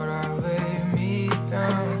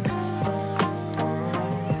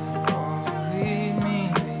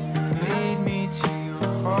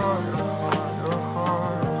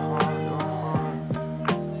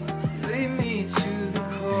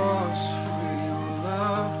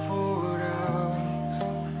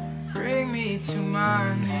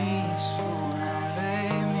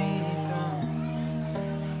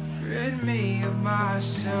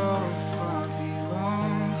myself, I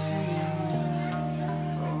belong to you.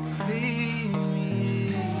 Oh, lead me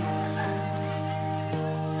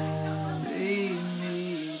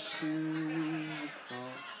to the cross.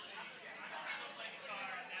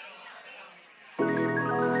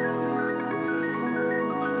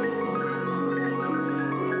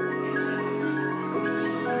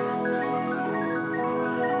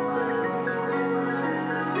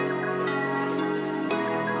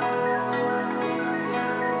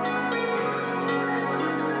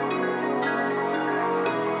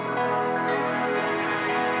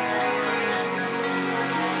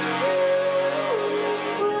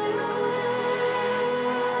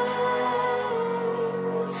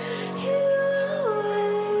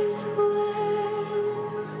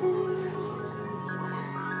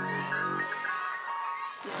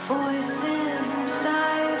 Voices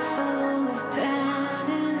inside full of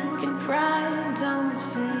panic and pride don't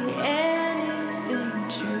say anything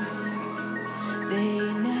true. They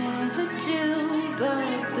never do, but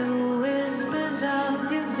the whispers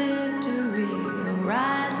of your victory are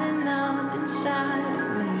rising up inside of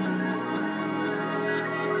me.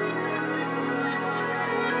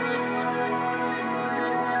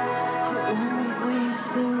 I won't waste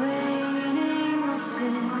the waiting, I'll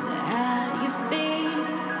sit at your feet.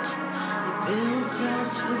 Built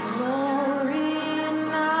us for glory and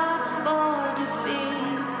not for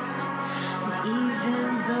defeat. And even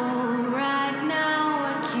though right now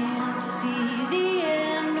I can't see the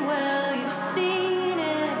end, well, you've seen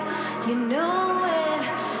it, you know it,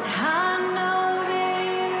 and I know that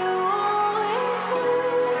you always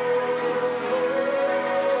will.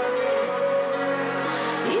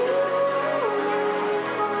 You always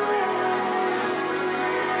will.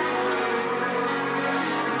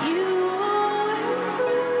 You always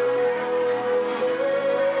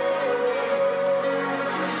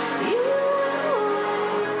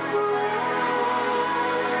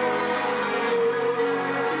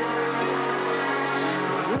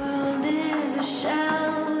The world is a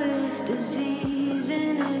shell with disease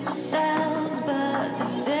in its cells, but the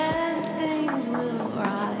dead things will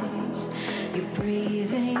rise. You're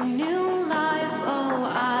breathing new life. Oh,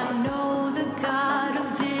 I know the God of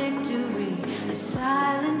victory is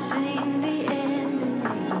silencing the enemy.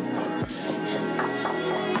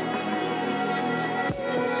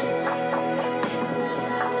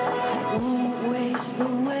 I won't waste the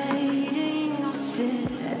waiting, I'll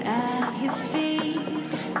sit at your feet.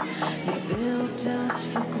 You built us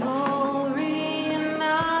for glory and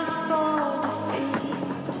not for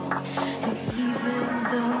defeat. And even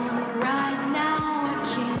though right now I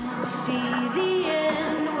can't see the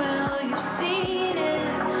end, well, you've seen it,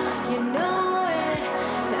 you know it,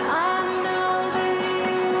 and I know that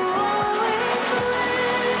you always will.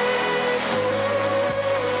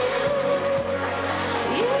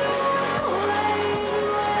 You always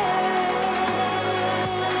will.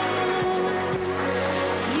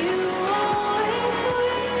 You always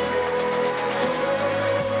will.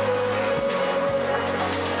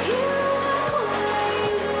 You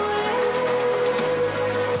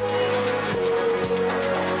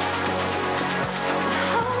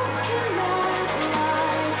Hope cannot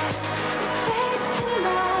lie, faith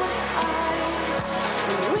cannot hide.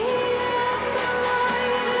 We have the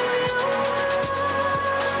light.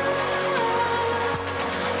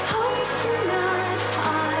 Hope cannot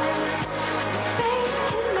hide, faith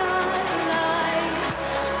cannot lie.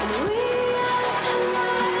 We have the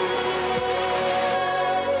light.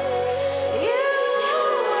 You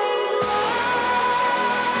always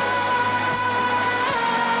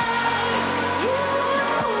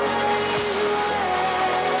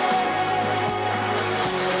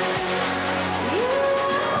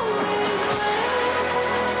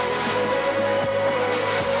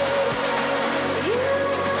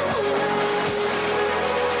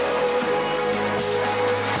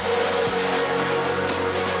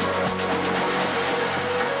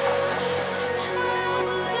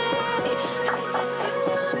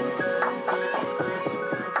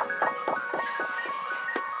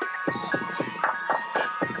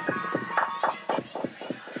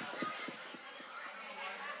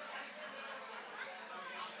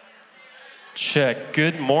Check.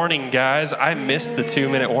 Good morning, guys. I missed the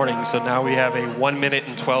 2-minute warning, so now we have a 1 minute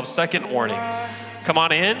and 12-second warning. Come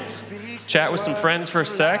on in, chat with some friends for a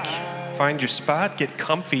sec, find your spot, get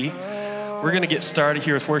comfy. We're going to get started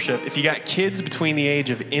here with worship. If you got kids between the age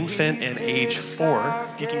of infant and age 4,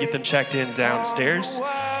 you can get them checked in downstairs.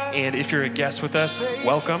 And if you're a guest with us,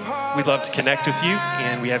 welcome. We'd love to connect with you,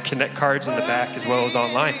 and we have connect cards in the back as well as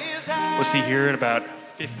online. We'll see you here in about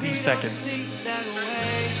 50 seconds.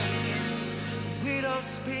 don't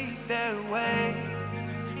speak that way.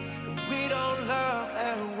 We don't love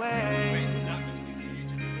that way.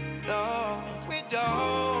 No, we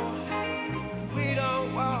don't. We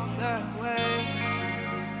don't walk that way.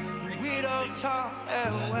 We don't talk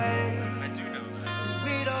that way.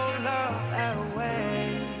 We don't love that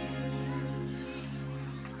way.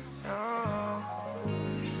 No.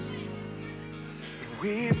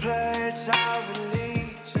 We place our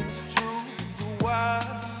allegiance to the one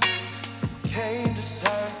came to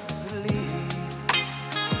serve the lead.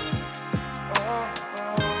 Oh,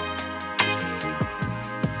 oh.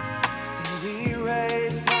 We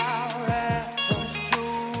raise our anthems to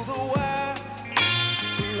the one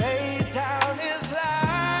who laid down his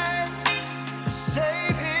life to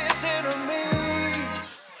save his enemies.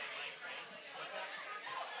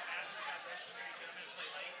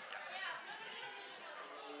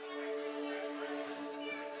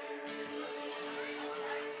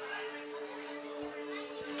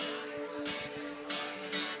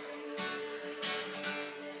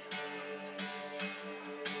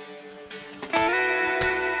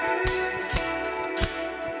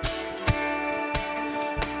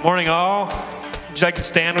 Morning, all. Would you like to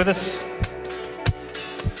stand with us?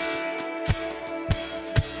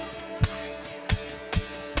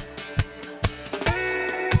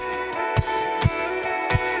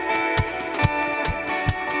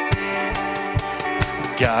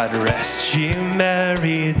 God rest ye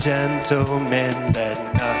merry gentlemen,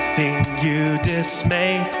 let nothing you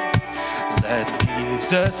dismay. Let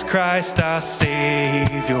Jesus Christ our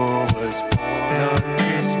Savior was born on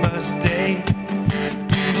Christmas Day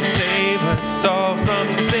to save us all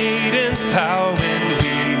from Satan's power when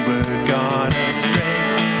we were gone astray.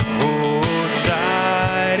 Oh,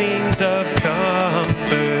 tidings of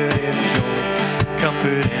comfort and joy,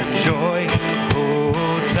 comfort and joy.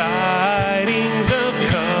 Oh, tidings of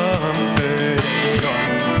comfort and joy.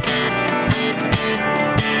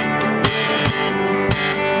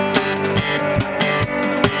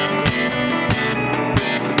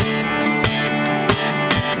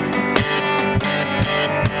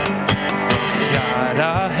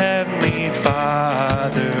 Our Heavenly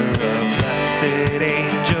Father, a blessed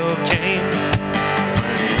angel came,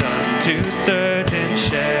 and unto certain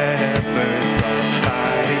shepherds brought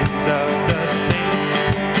tidings of the same,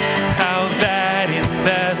 how that in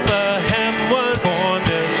Bethlehem was born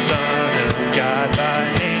the Son of God by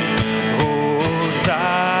name. Oh,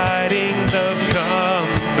 tidings of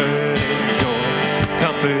comfort and joy,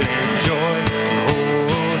 comfort and joy.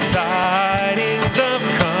 Oh, tidings of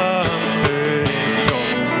comfort and joy.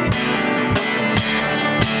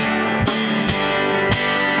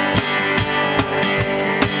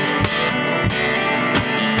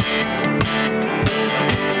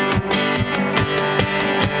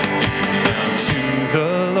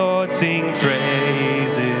 The Lord sing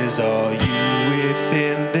praises, all you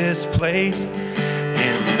within this place,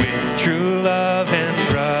 and with true love and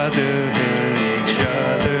brotherhood each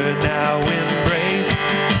other now embrace.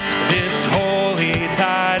 This holy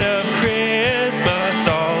tide of Christmas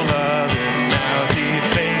all others now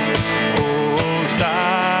deface. Oh,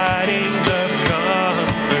 tidings of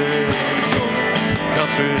comfort and joy,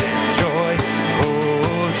 comfort and joy.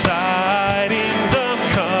 Oh, tidings of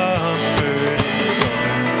comfort and joy.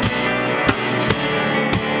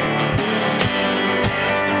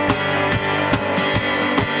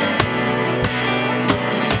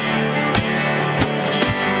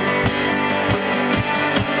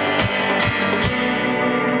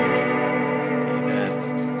 Amen.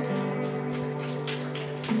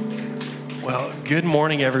 Well, good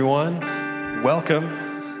morning, everyone. Welcome.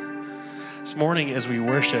 This morning, as we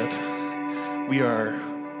worship, we are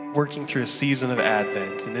working through a season of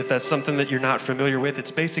Advent. And if that's something that you're not familiar with,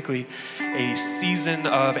 it's basically a season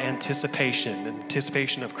of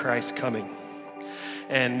anticipation of Christ coming.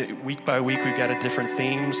 And week by week, we've got a different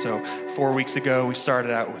theme. So 4 weeks ago, we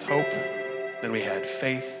started out with hope. Then we had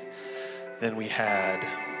faith. Then we had,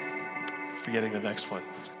 forgetting the next one,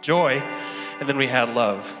 joy. And then we had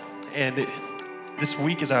love. And this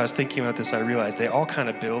week, as I was thinking about this, I realized they all kind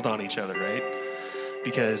of build on each other, right?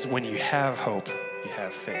 Because when you have hope, you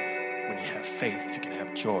have faith. When you have faith, you can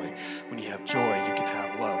have joy. When you have joy, you can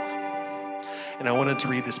have love. And I wanted to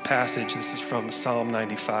read this passage. This is from Psalm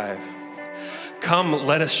 95. Come,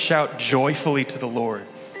 let us shout joyfully to the Lord.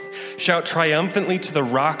 Shout triumphantly to the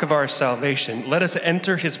rock of our salvation. Let us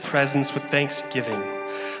enter his presence with thanksgiving.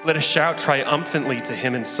 Let us shout triumphantly to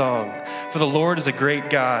him in song. For the Lord is a great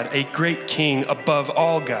God, a great King above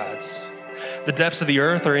all gods. The depths of the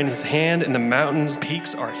earth are in his hand, and the mountain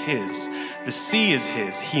peaks are his. The sea is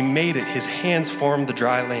his. He made it. His hands formed the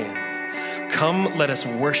dry land. Come, let us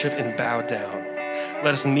worship and bow down.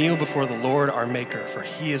 Let us kneel before the Lord our Maker, for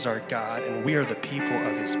he is our God, and we are the people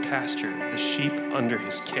of his pasture, the sheep under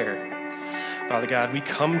his care. Father God, we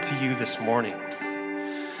come to you this morning,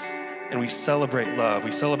 and we celebrate love. We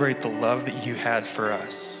celebrate the love that you had for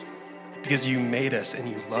us, because you made us and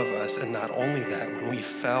you love us. And not only that, when we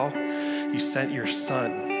fell, you sent your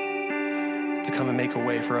Son to come and make a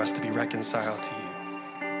way for us to be reconciled to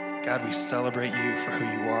you. God, we celebrate you for who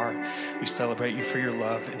you are. We celebrate you for your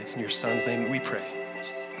love, and it's in your Son's name that we pray.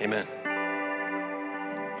 Amen.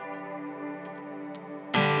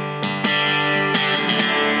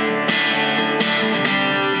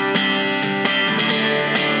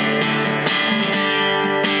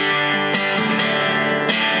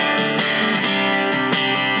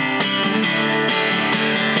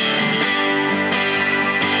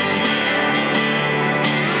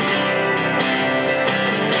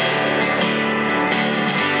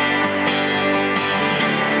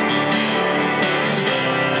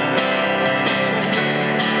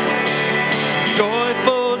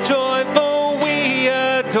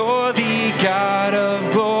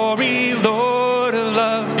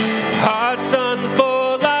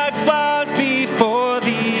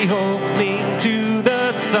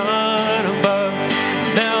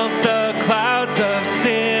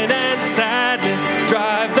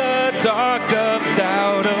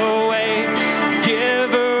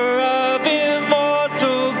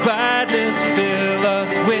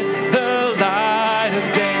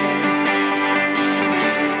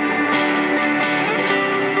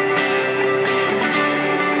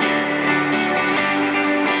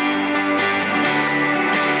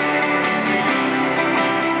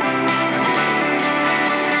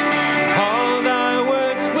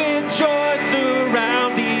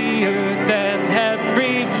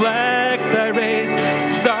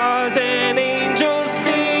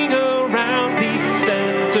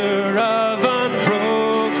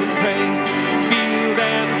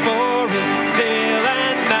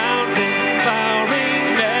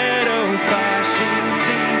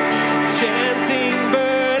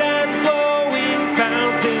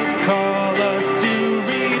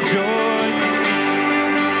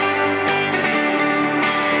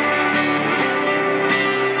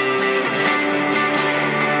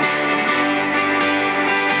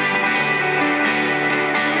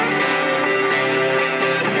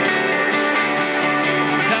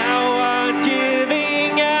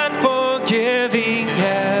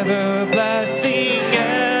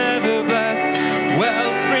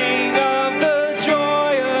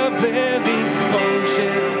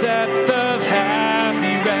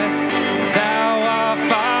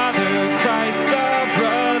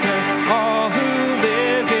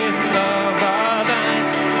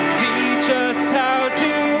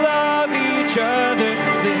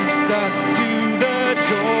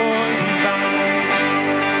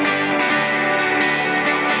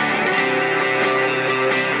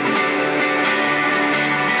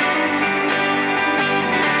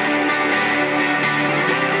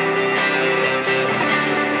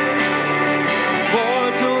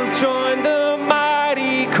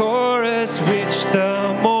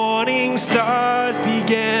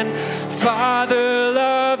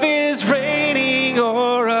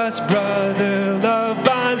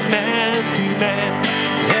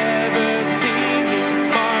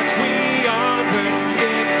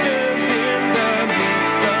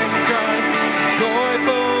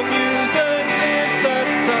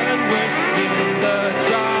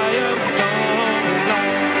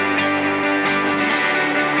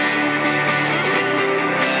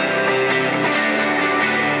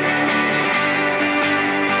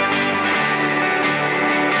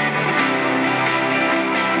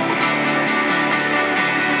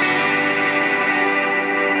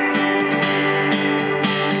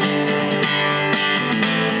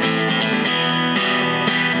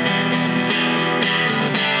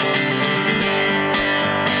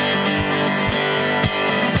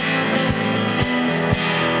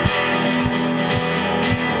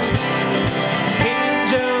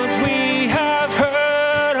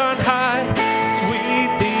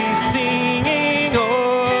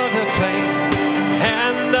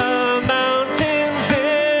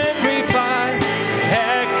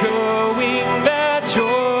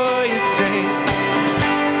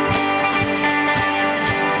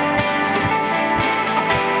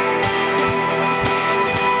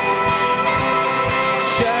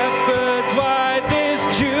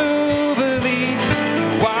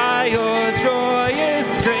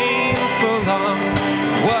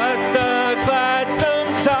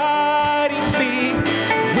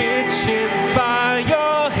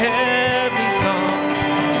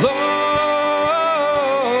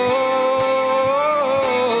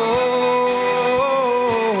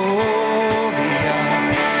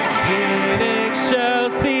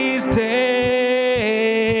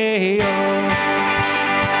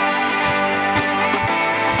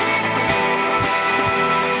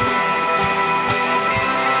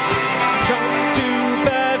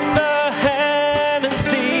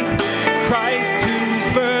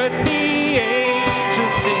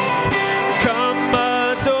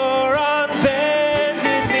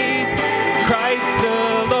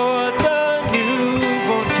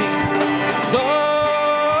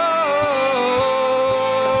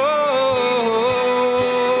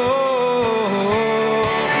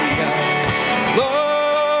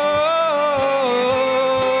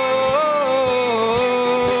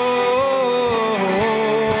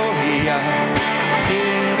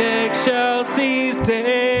 mercies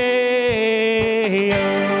day.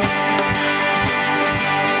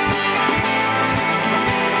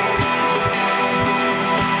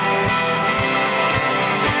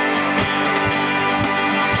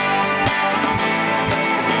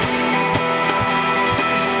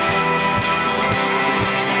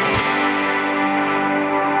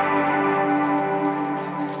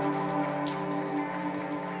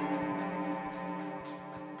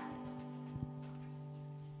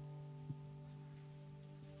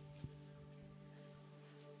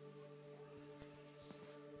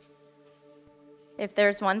 If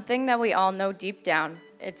there's one thing that we all know deep down,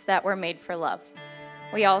 it's that we're made for love.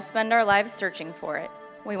 We all spend our lives searching for it.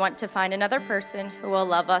 We want to find another person who will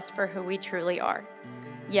love us for who we truly are.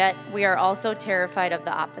 Yet, we are also terrified of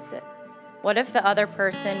the opposite. What if the other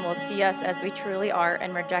person will see us as we truly are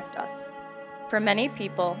and reject us? For many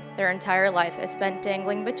people, their entire life is spent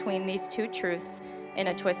dangling between these two truths in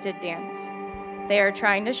a twisted dance. They are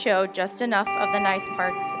trying to show just enough of the nice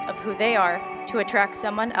parts of who they are to attract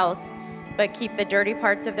someone else, but keep the dirty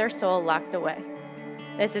parts of their soul locked away.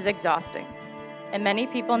 This is exhausting, and many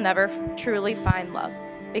people never truly find love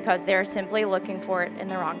because they are simply looking for it in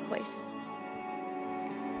the wrong place.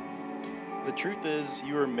 The truth is,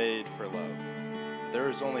 you were made for love. There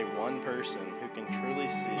is only one person who can truly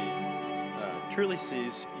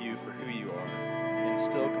sees you for who you are and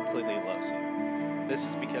still completely loves you. This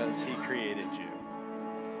is because he created you.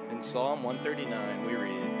 In Psalm 139, we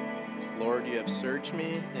read, "Lord, you have searched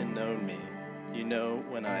me and known me. You know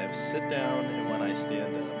when I have sit down and when I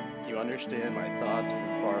stand up. You understand my thoughts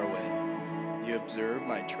from far away. You observe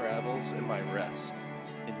my travels and my rest,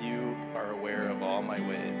 and you are aware of all my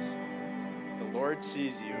ways. The Lord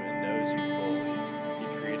sees you and knows you fully. He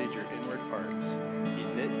created your inward parts. He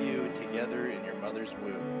knit you together in your mother's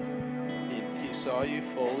womb. He saw you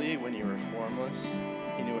fully when you were formless.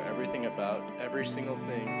 He knew everything about every single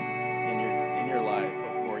thing in your life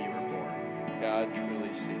before you were born. God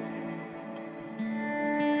truly sees you."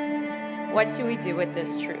 What do we do with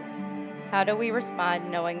this truth? How do we respond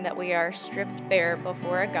knowing that we are stripped bare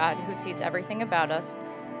before a God who sees everything about us,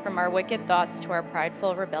 from our wicked thoughts to our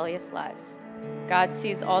prideful, rebellious lives? God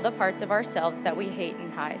sees all the parts of ourselves that we hate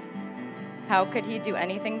and hide. How could he do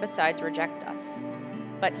anything besides reject us?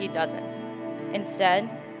 But he doesn't. Instead,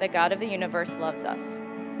 the God of the universe loves us.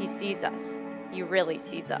 He sees us. He really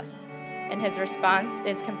sees us. And his response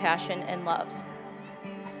is compassion and love.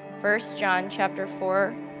 1 John chapter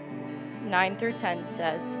 4, 9 through 10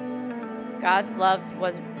 says, "God's love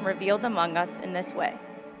was revealed among us in this way.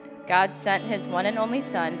 God sent his one and only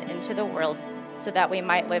Son into the world so that we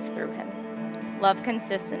might live through him. Love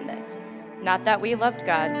consists in this, not that we loved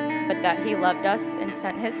God, but that he loved us and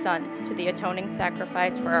sent his sons to the atoning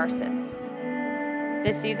sacrifice for our sins."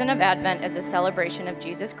 This season of Advent is a celebration of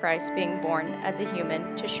Jesus Christ being born as a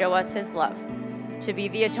human to show us his love, to be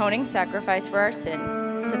the atoning sacrifice for our sins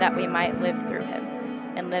so that we might live through him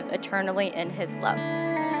and live eternally in his love.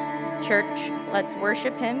 Church, let's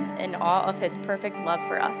worship him in awe of his perfect love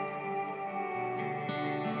for us.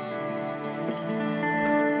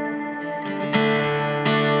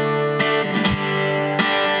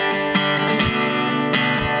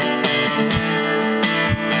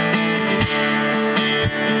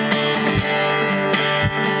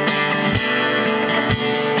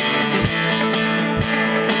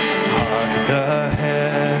 The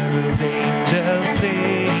herald angels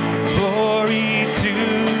sing, glory to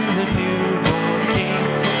the newborn King.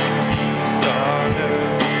 Peace on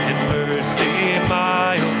earth and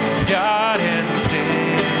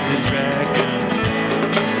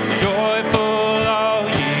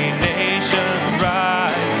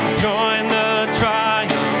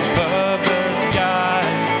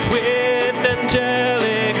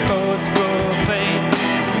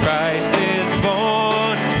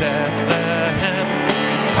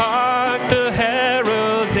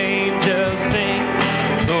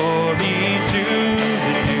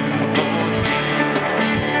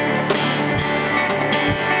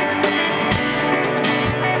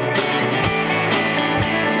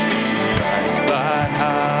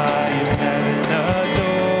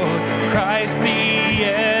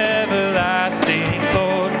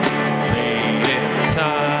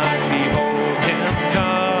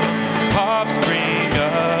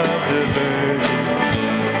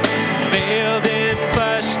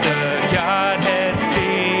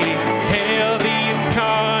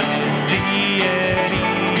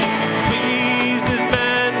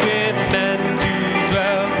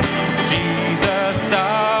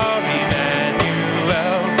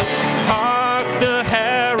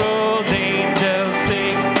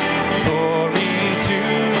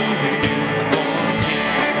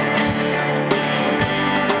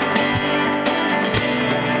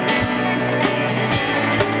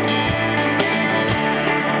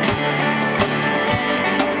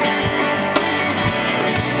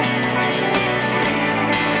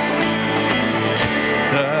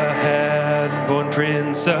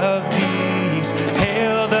Prince of Peace.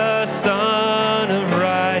 Hail the Son of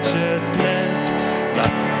Righteousness.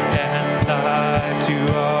 Light and life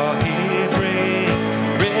to all he brings.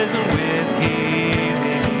 Risen with healing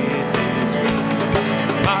in his wings.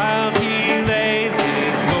 Mild he lays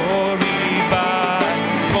his glory by.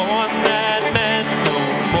 Born that men no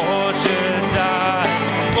more should die.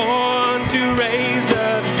 Born to raise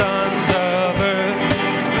the sons of earth.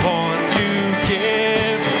 Born to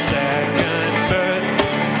give a second birth.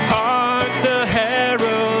 Hark the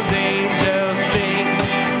herald angels sing.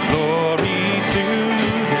 Glory to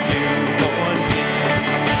the newborn King.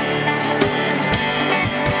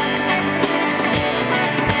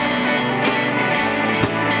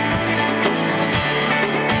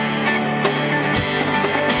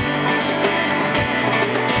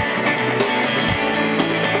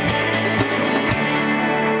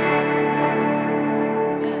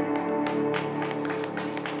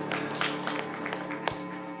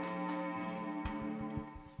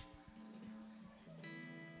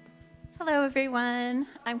 Hello, everyone.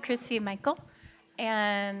 I'm Chrissy Michael,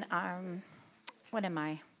 and what am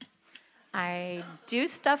I? I do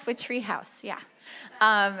stuff with Treehouse, yeah.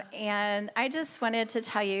 And I just wanted to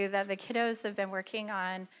tell you that the kiddos have been working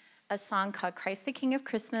on a song called Christ the King of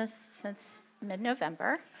Christmas since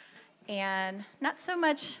mid-November, and not so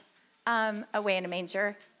much Away in a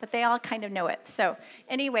Manger, but they all kind of know it. So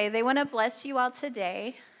anyway, they want to bless you all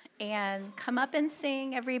today, and come up and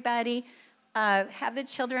sing, everybody. Have the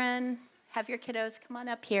children, have your kiddos come on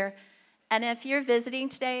up here. And if you're visiting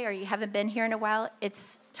today or you haven't been here in a while,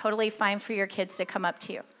 it's totally fine for your kids to come up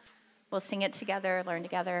to you. We'll sing it together, learn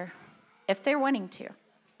together, if they're wanting to.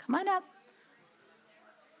 Come on up.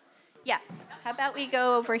 Yeah, how about we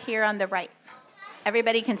go over here on the right?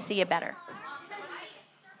 Everybody can see you better.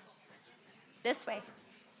 This way.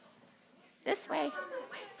 This way.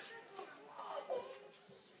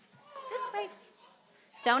 This way.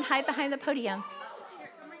 Don't hide behind the podium.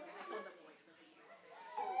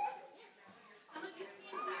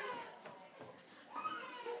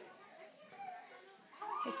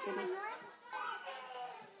 Hey, sweetie.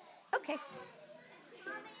 Okay.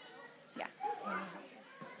 Yeah.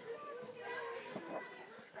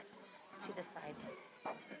 To the side.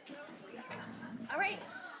 All right.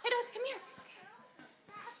 Kiddos, come here.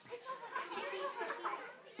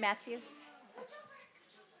 Matthew.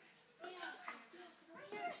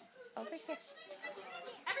 Over here.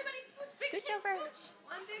 Everybody scooch over.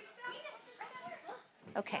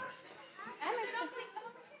 Okay. Emerson.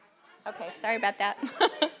 Okay, sorry about that.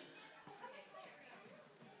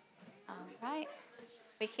 All right.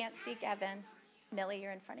 We can't see Gavin. Millie,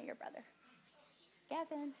 you're in front of your brother.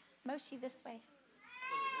 Gavin, Moshi this way.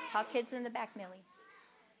 Tall kids in the back, Millie.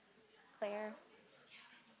 Claire.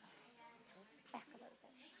 Back a little bit.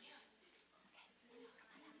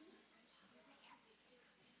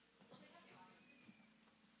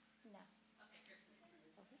 No. Over here.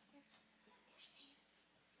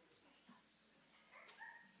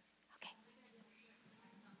 Okay.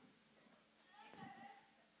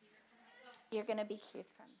 You're going to be cued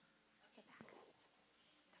from the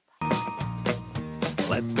back.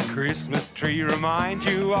 Let the Christmas tree remind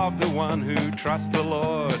you of the one who trusts the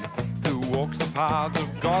Lord, who walks the paths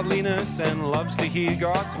of godliness and loves to hear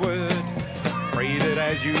God's word. Pray that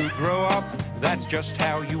as you grow up, that's just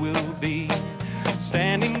how you will be,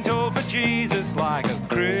 standing tall for Jesus like a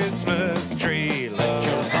Christmas tree. Let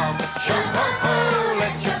your love show ho ho,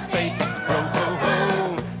 let your faith grow ho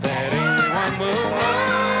ho, that everyone will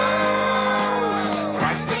know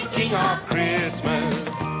Christ the King of Christmas.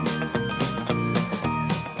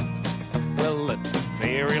 Well, let the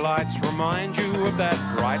fairy lights remind you of that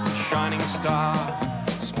bright and shining star,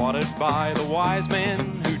 spotted by the wise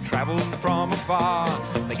men who traveled from afar.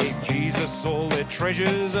 They gave Jesus all their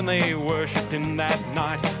treasures and they worshipped him that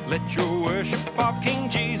night. Let your worship of King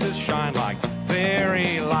Jesus shine like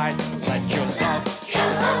fairy lights. Let your love show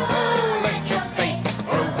ho ho, let your faith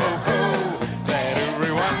grow ho ho, that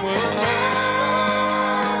everyone will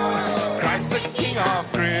know Christ the King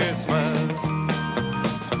of Christmas.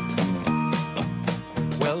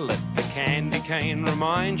 Well, let the candy cane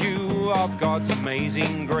remind you of God's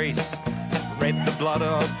amazing grace. Red the blood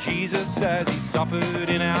of Jesus as he suffered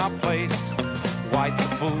in our place. White the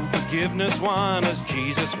full forgiveness won as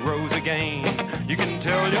Jesus rose again. You can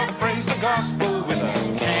tell your friends the gospel with a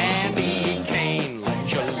candy cane.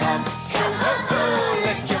 Let your love show ho ho,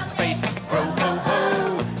 let your faith grow ho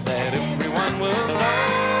ho, that everyone will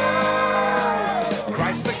know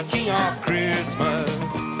Christ the King of Christmas.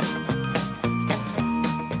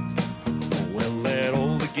 Well, let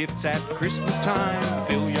all the gifts at Christmas time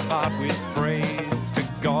fill your heart with praise to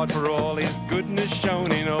God for all his goodness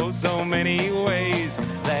shown in oh so many ways,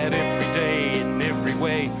 that every day in every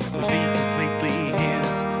way will be completely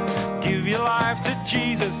his. Give your life to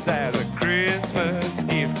Jesus as a Christmas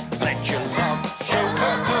gift. Let your love show,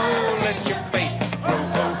 ho, ho, let your faith grow,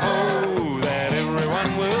 ho, ho, that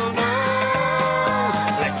everyone will know.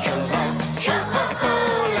 Let your love show, ho, ho,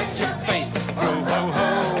 let your faith grow, ho,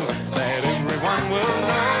 ho, that everyone will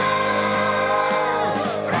know.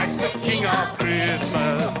 Christ the King of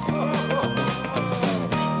Christmas.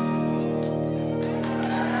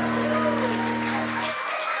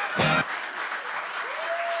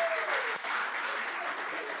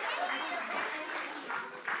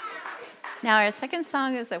 Now, our second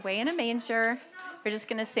song is Away in a Manger. We're just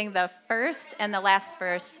going to sing the first and the last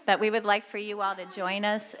verse, but we would like for you all to join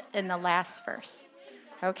us in the last verse.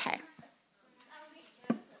 Okay.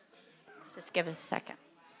 Just give us a second.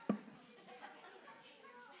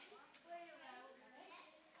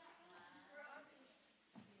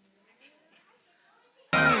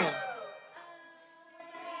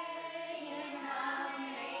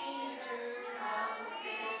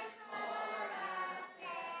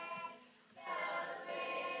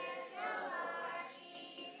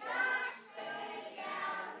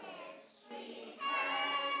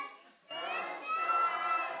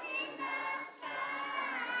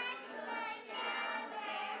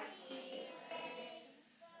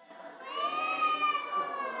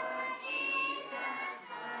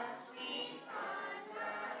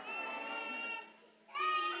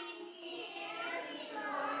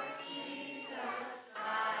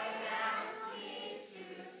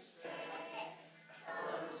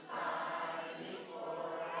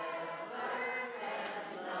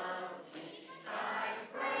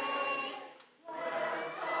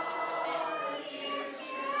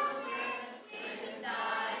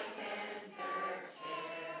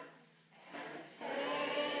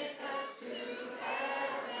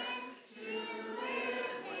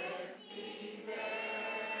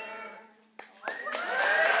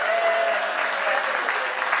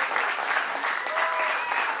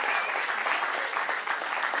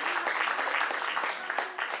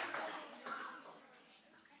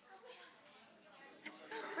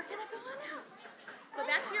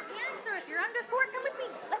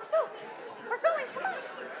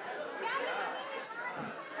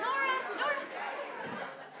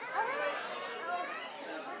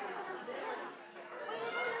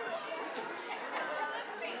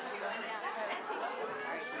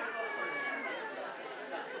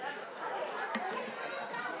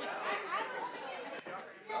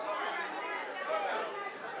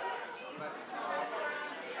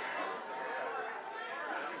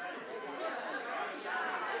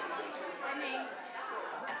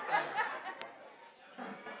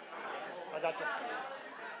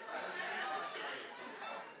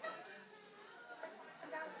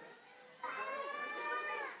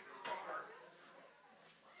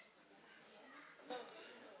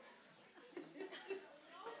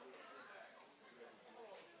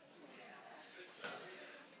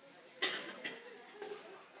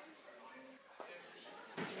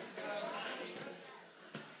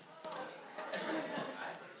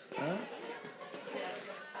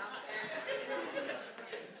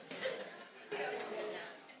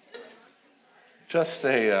 Just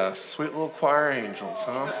a sweet little choir of angels,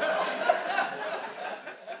 huh?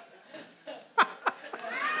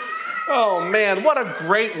 Oh man, what a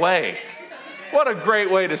great way. What a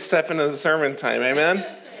great way to step into the sermon time, amen?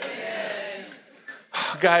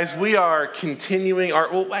 Guys, we are continuing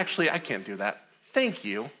our, well, actually, I can't do that. Thank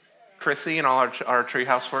you, Chrissy and all our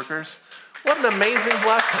treehouse workers. What an amazing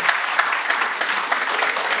blessing.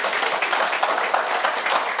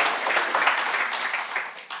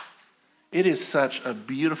 It is such a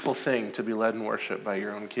beautiful thing to be led in worship by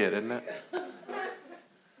your own kid, isn't it?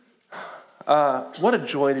 What a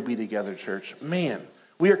joy to be together, church. Man,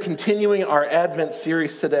 we are continuing our Advent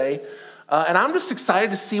series today, and I'm just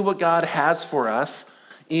excited to see what God has for us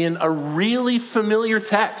in a really familiar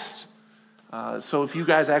text. So if you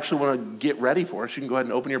guys actually want to get ready for us, you can go ahead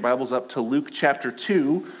and open your Bibles up to Luke chapter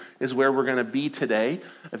 2 is where we're going to be today.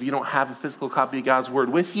 If you don't have a physical copy of God's Word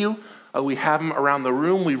with you, we have them around the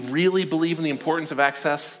room. We really believe in the importance of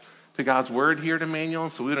access to God's Word here at Emmanuel,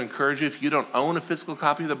 and so we would encourage you, if you don't own a physical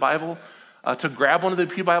copy of the Bible, to grab one of the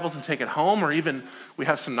pew Bibles and take it home, or even we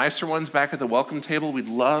have some nicer ones back at the welcome table. We'd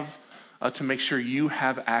love to make sure you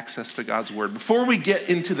have access to God's Word. Before we get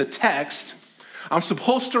into the text, I'm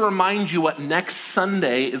supposed to remind you what next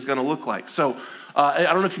Sunday is going to look like. So I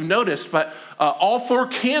don't know if you've noticed, but all 4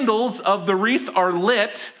 candles of the wreath are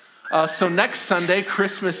lit. So next Sunday,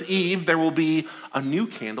 Christmas Eve, there will be a new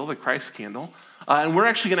candle, the Christ candle, And we're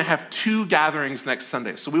actually going to have 2 gatherings next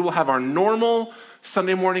Sunday. So we will have our normal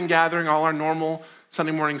Sunday morning gathering, all our normal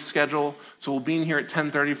Sunday morning schedule. So we'll be in here at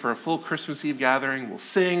 10:30 for a full Christmas Eve gathering. We'll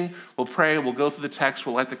sing, we'll pray, we'll go through the text,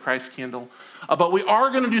 we'll light the Christ candle. But we are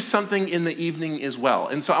going to do something in the evening as well.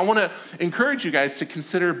 And so I want to encourage you guys to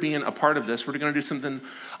consider being a part of this. We're going to do something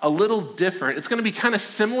a little different. It's going to be kind of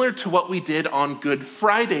similar to what we did on Good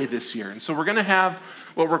Friday this year. And so we're going to have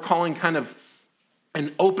what we're calling kind of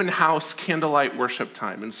an open house candlelight worship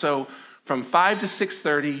time. And so from 5 to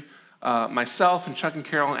 6:30, myself and Chuck and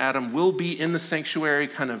Carol and Adam will be in the sanctuary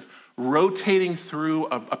kind of rotating through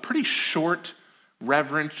a pretty short,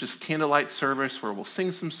 reverent, just candlelight service where we'll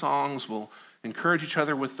sing some songs, we'll encourage each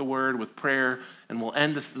other with the word, with prayer, and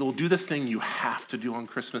we'll do the thing you have to do on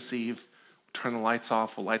Christmas Eve. Turn the lights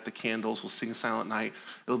off, we'll light the candles, we'll sing Silent Night.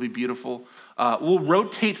 It'll be beautiful. We'll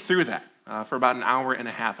rotate through that for about an hour and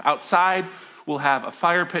a half. Outside, we'll have a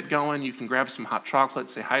fire pit going. You can grab some hot chocolate,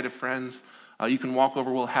 say hi to friends. You can walk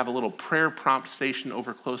over. We'll have a little prayer prompt station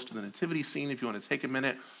over close to the nativity scene if you want to take a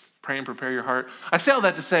minute, pray and prepare your heart. I say all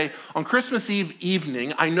that to say, on Christmas Eve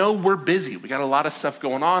evening, I know we're busy. We got a lot of stuff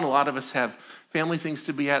going on. A lot of us have family things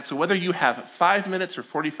to be at. So whether you have 5 minutes or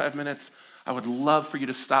 45 minutes, I would love for you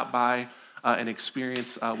to stop by and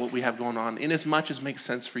experience what we have going on in as much as makes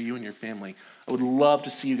sense for you and your family. I would love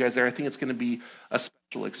to see you guys there. I think it's going to be a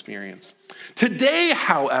special experience. Today,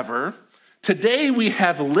 however, we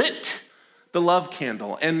have lit the love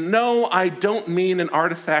candle. And no, I don't mean an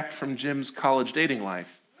artifact from Jim's college dating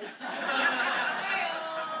life.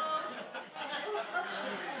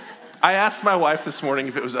 I asked my wife this morning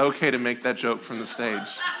if it was okay to make that joke from the stage.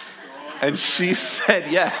 And she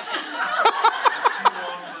said yes.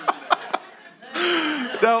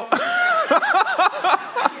 No.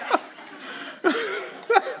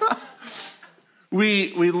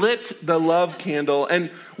 We lit the love candle. And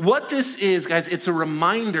what this is, guys, it's a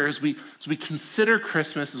reminder as we consider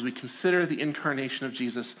Christmas, as we consider the incarnation of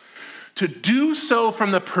Jesus, to do so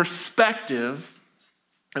from the perspective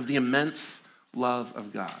of the immense love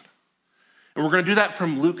of God. And we're going to do that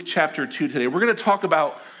from Luke chapter 2 today. We're going to talk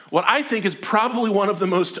about what I think is probably one of the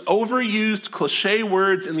most overused cliche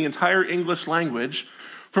words in the entire English language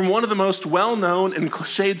from one of the most well-known and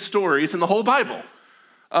cliched stories in the whole Bible.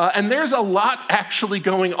 And there's a lot actually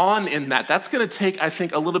going on in that. That's going to take, I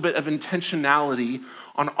think, a little bit of intentionality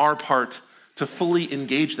on our part to fully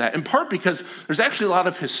engage that. In part because there's actually a lot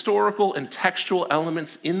of historical and textual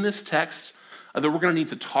elements in this text that we're going to need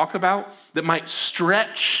to talk about that might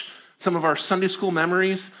stretch some of our Sunday school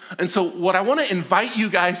memories. And so what I want to invite you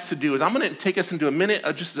guys to do is I'm going to take us into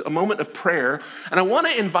just a moment of prayer. And I want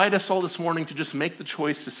to invite us all this morning to just make the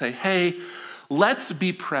choice to say, hey, let's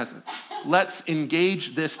be present. Let's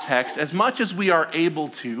engage this text as much as we are able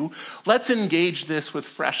to. Let's engage this with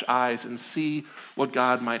fresh eyes and see what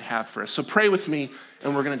God might have for us. So pray with me,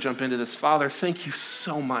 and we're going to jump into this. Father, thank you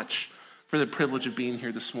so much for the privilege of being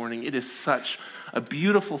here this morning. It is such a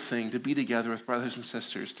beautiful thing to be together with brothers and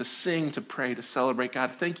sisters, to sing, to pray, to celebrate.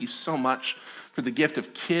 God, thank you so much for the gift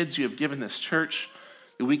of kids you have given this church,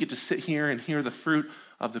 that we get to sit here and hear the fruit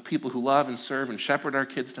of the people who love and serve and shepherd our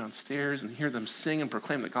kids downstairs and hear them sing and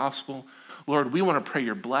proclaim the gospel. Lord, we want to pray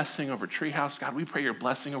your blessing over Treehouse. God, we pray your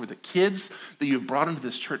blessing over the kids that you've brought into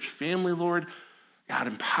this church family, Lord. God,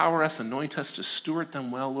 empower us, anoint us to steward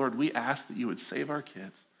them well. Lord, we ask that you would save our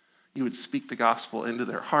kids. You would speak the gospel into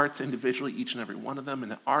their hearts individually, each and every one of them,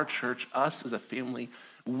 and that our church, us as a family,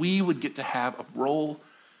 we would get to have a role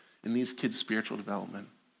in these kids' spiritual development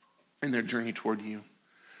and their journey toward you.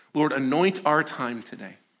 Lord, anoint our time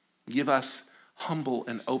today. Give us humble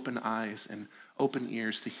and open eyes and open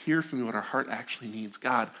ears to hear from you what our heart actually needs.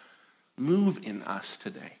 God, move in us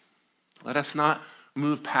today. Let us not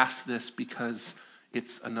move past this because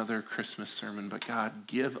it's another Christmas sermon, but God,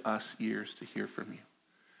 give us ears to hear from you.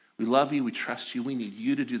 We love you, we trust you, we need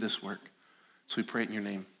you to do this work. So we pray it in your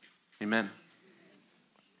name. Amen.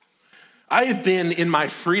 I have been in my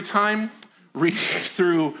free time reading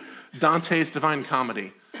through Dante's Divine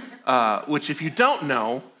Comedy, which if you don't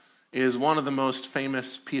know, is one of the most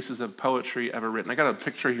famous pieces of poetry ever written. I got a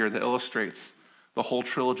picture here that illustrates the whole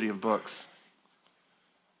trilogy of books.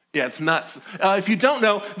 Yeah, it's nuts. If you don't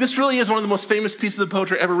know, this really is one of the most famous pieces of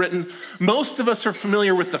poetry ever written. Most of us are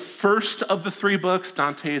familiar with the first of the 3 books,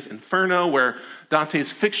 Dante's Inferno, where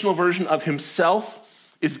Dante's fictional version of himself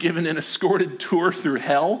is given an escorted tour through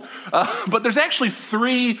hell. But there's actually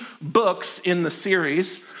 3 books in the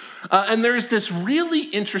series. And there's this really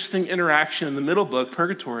interesting interaction in the middle book,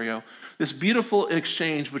 Purgatorio, this beautiful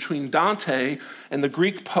exchange between Dante and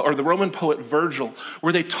the Roman poet Virgil,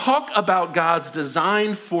 where they talk about God's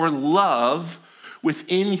design for love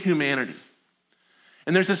within humanity.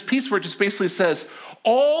 And there's this piece where it just basically says,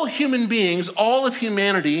 all human beings, all of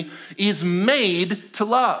humanity is made to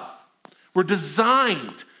love. We're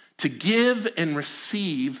designed to give and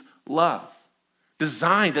receive love.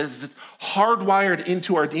 Designed, as it's hardwired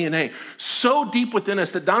into our DNA, so deep within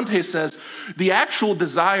us that Dante says the actual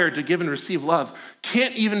desire to give and receive love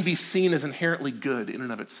can't even be seen as inherently good in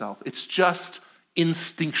and of itself. It's just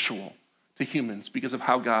instinctual to humans because of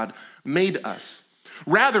how God made us.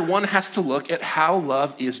 Rather, one has to look at how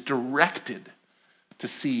love is directed to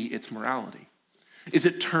see its morality. Is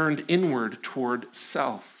it turned inward toward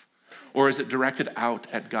self, or is it directed out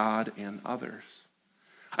at God and others?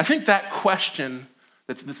 I think that question,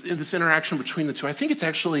 that's this interaction between the two, I think it's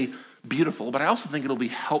actually beautiful, but I also think it'll be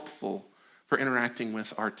helpful for interacting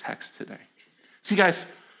with our text today. See, guys,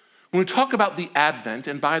 when we talk about the Advent,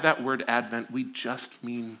 and by that word Advent, we just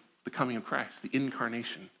mean the coming of Christ, the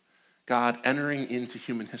incarnation, God entering into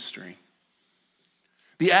human history.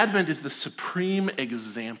 The Advent is the supreme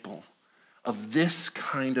example of this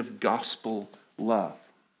kind of gospel love.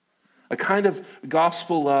 A kind of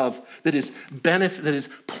gospel love that is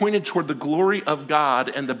pointed toward the glory of God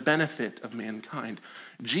and the benefit of mankind.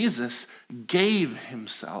 Jesus gave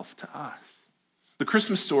himself to us. The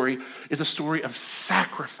Christmas story is a story of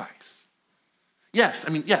sacrifice. Yes,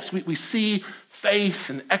 we see faith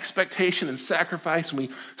and expectation and sacrifice, and we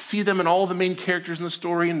see them in all the main characters in the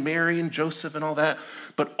story, and Mary and Joseph and all that.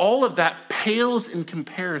 But all of that pales in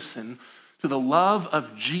comparison to the love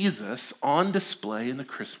of Jesus on display in the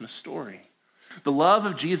Christmas story. The love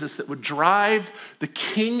of Jesus that would drive the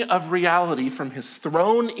King of reality from his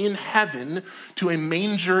throne in heaven to a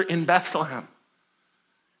manger in Bethlehem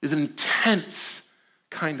is an intense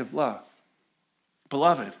kind of love.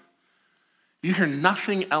 Beloved, if you hear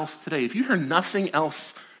nothing else today, if you hear nothing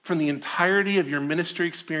else from the entirety of your ministry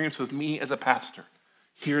experience with me as a pastor,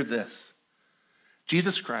 hear this.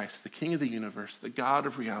 Jesus Christ, the King of the universe, the God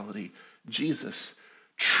of reality, Jesus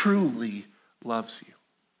truly loves you.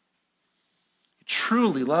 He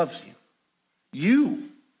truly loves you. You,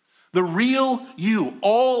 the real you,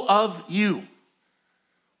 all of you.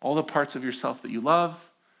 All the parts of yourself that you love,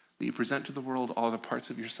 that you present to the world, all the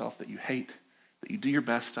parts of yourself that you hate, that you do your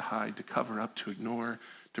best to hide, to cover up, to ignore,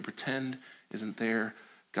 to pretend isn't there.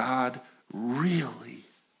 God really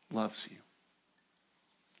loves you.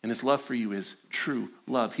 And his love for you is true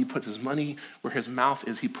love. He puts his money where his mouth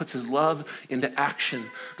is. He puts his love into action.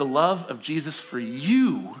 The love of Jesus for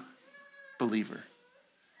you, believer,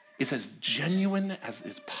 is as genuine as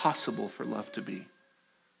is possible for love to be.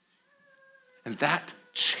 And that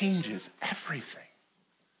changes everything.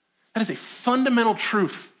 That is a fundamental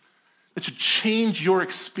truth that should change your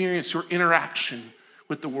experience, your interaction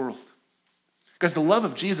with the world. Because the love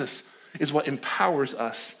of Jesus is what empowers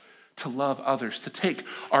us to love others, to take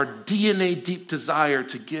our DNA deep desire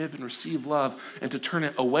to give and receive love and to turn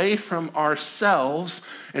it away from ourselves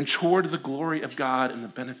and toward the glory of God and the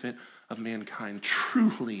benefit of mankind.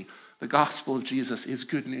 Truly, the gospel of Jesus is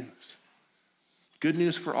good news. Good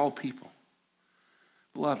news for all people.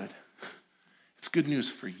 Beloved, it's good news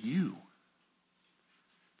for you.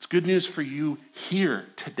 It's good news for you here,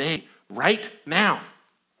 today, right now.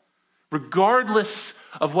 Regardless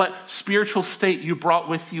of what spiritual state you brought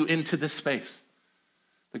with you into this space,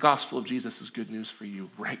 the gospel of Jesus is good news for you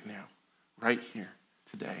right now, right here,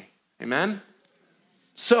 today. Amen?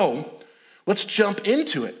 So, let's jump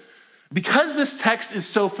into it. Because this text is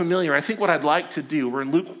so familiar, I think what I'd like to do, we're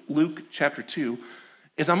in Luke chapter 2,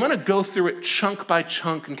 is I'm going to go through it chunk by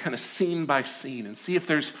chunk and kind of scene by scene and see if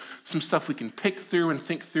there's some stuff we can pick through and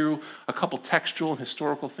think through, a couple textual and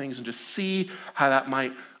historical things, and just see how that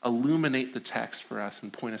might illuminate the text for us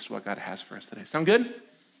and point us to what God has for us today. Sound good?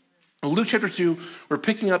 In Luke chapter 2, we're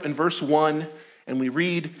picking up in verse 1, and we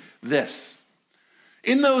read this.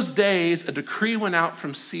 In those days, a decree went out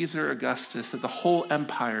from Caesar Augustus that the whole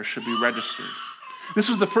empire should be registered. This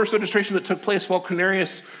was the first registration that took place while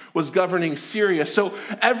Quirinius was governing Syria. So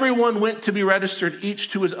everyone went to be registered,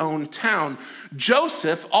 each to his own town.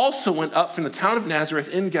 Joseph also went up from the town of Nazareth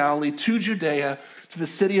in Galilee to Judea, to the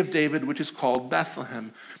city of David, which is called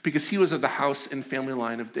Bethlehem, because he was of the house and family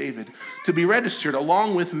line of David, to be registered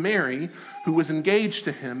along with Mary, who was engaged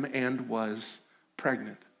to him and was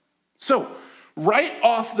pregnant. So, right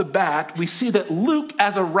off the bat, we see that Luke,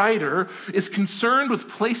 as a writer, is concerned with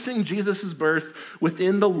placing Jesus' birth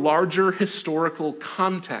within the larger historical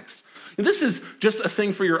context. And this is just a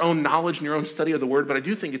thing for your own knowledge and your own study of the word, but I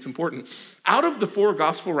do think it's important. Out of the four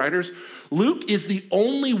gospel writers, Luke is the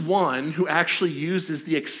only one who actually uses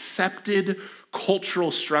the accepted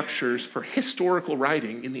cultural structures for historical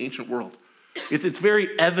writing in the ancient world. It's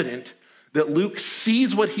very evident that Luke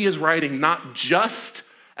sees what he is writing not just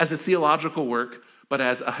as a theological work, but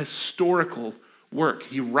as a historical work.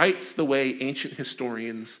 He writes the way ancient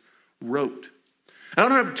historians wrote. I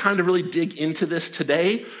don't have time to really dig into this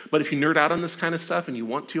today, but if you nerd out on this kind of stuff and you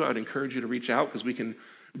want to, I would encourage you to reach out because we can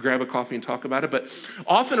grab a coffee and talk about it. But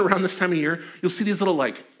often around this time of year, you'll see these little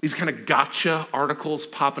these kind of gotcha articles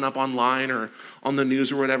popping up online or on the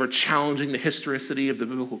news or whatever, challenging the historicity of the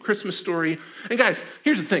biblical Christmas story. And guys,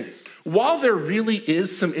 here's the thing. While there really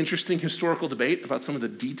is some interesting historical debate about some of the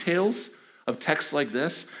details of texts like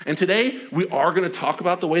this, and today we are going to talk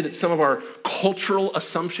about the way that some of our cultural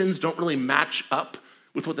assumptions don't really match up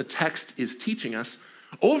with what the text is teaching us,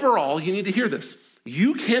 overall, you need to hear this.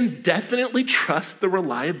 You can definitely trust the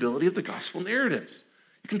reliability of the gospel narratives.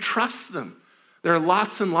 You can trust them. There are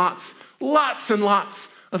lots and lots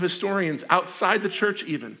of historians outside the church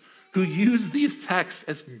even who use these texts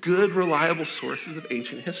as good, reliable sources of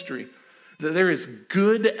ancient history. That there is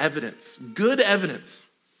good evidence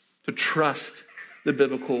to trust the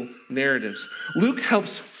biblical narratives. Luke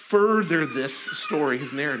helps further this story,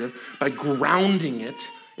 his narrative, by grounding it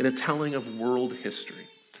in a telling of world history.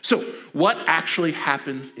 So, what actually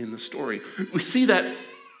happens in the story? We see that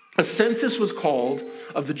a census was called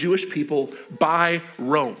of the Jewish people by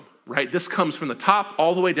Rome, right? This comes from the top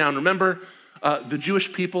all the way down. Remember, the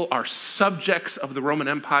Jewish people are subjects of the Roman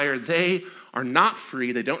Empire. They are not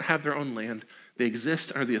free. They don't have their own land. They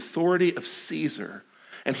exist under the authority of Caesar.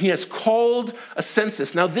 And he has called a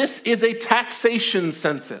census. Now, this is a taxation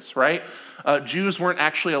census, right? Jews weren't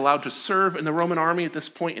actually allowed to serve in the Roman army at this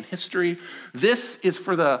point in history. This is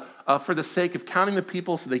for the sake of counting the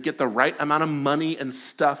people so they get the right amount of money and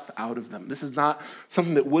stuff out of them. This is not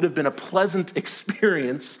something that would have been a pleasant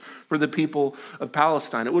experience for the people of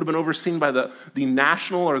Palestine. It would have been overseen by the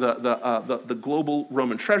national or the global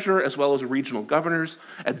Roman treasurer as well as regional governors.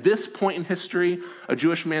 At this point in history, a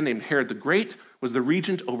Jewish man named Herod the Great was the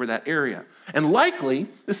regent over that area. And likely,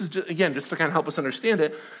 this is, just to kind of help us understand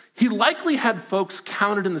it, he likely had folks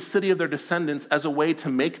counted in the city of their descendants as a way to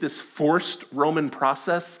make this forced Roman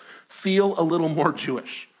process feel a little more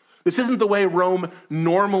Jewish. This isn't the way Rome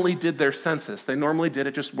normally did their census. They normally did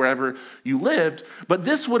it just wherever you lived, but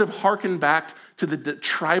this would have hearkened back to the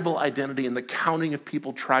tribal identity and the counting of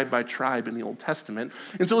people tribe by tribe in the Old Testament.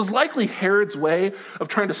 And so it was likely Herod's way of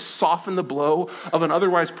trying to soften the blow of an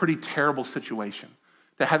otherwise pretty terrible situation,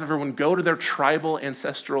 to have everyone go to their tribal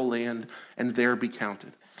ancestral land and there be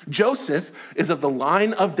counted. Joseph is of the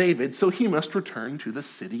line of David, so he must return to the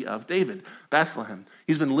city of David, Bethlehem.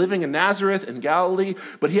 He's been living in Nazareth in Galilee,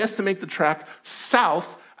 but he has to make the trek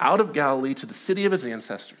south out of Galilee to the city of his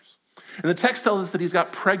ancestors. And the text tells us that he's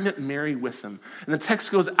got pregnant Mary with him. And the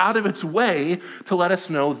text goes out of its way to let us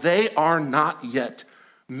know they are not yet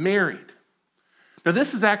married. Now,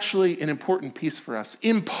 this is actually an important piece for us,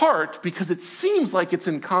 in part because it seems like it's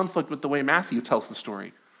in conflict with the way Matthew tells the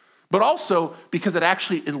story, but also because it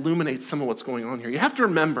actually illuminates some of what's going on here. You have to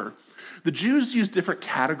remember, the Jews used different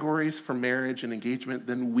categories for marriage and engagement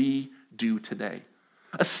than we do today.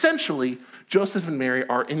 Essentially, Joseph and Mary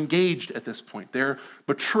are engaged at this point. They're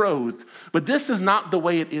betrothed, but this is not the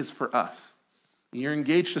way it is for us. You're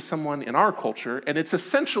engaged to someone in our culture, and it's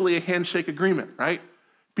essentially a handshake agreement, right?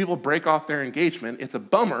 People break off their engagement. It's a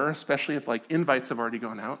bummer, especially if invites have already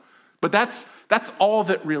gone out, but that's all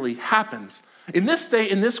that really happens. In this day,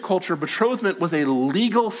 in this culture, betrothment was a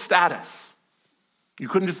legal status. You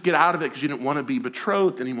couldn't just get out of it because you didn't want to be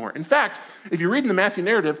betrothed anymore. In fact, if you read in the Matthew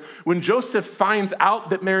narrative, when Joseph finds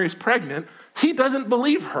out that Mary's pregnant, he doesn't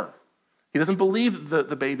believe her. He doesn't believe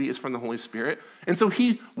the baby is from the Holy Spirit. And so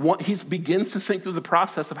he begins to think through the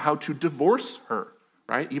process of how to divorce her,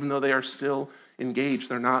 right? Even though they are still engaged,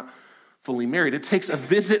 they're not fully married. It takes a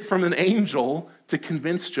visit from an angel to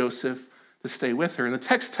convince Joseph to stay with her. And the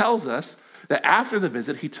text tells us that after the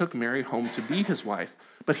visit, he took Mary home to be his wife.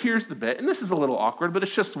 But here's the bit, and this is a little awkward, but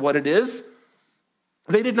it's just what it is.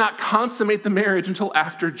 They did not consummate the marriage until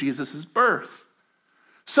after Jesus' birth.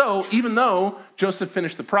 So even though Joseph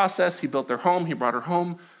finished the process, he built their home, he brought her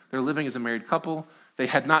home, they're living as a married couple, they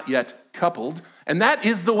had not yet coupled. And that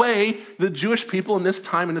is the way the Jewish people in this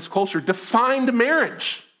time, in this culture, defined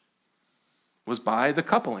marriage, was by the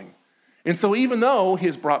coupling. And so even though he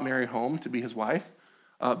has brought Mary home to be his wife,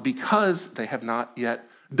 because they have not yet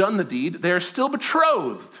done the deed, they are still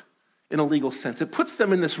betrothed in a legal sense. It puts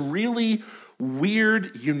them in this really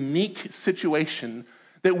weird, unique situation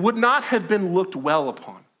that would not have been looked well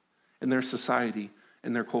upon in their society,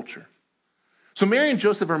 in their culture. So Mary and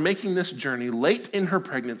Joseph are making this journey late in her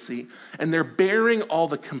pregnancy, and they're bearing all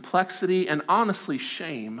the complexity and honestly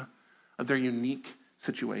shame of their unique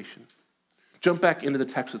situation. Jump back into the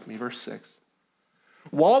text with me, verse 6.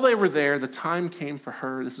 While they were there, the time came for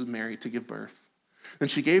her, this is Mary, to give birth. Then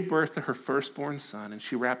she gave birth to her firstborn son, and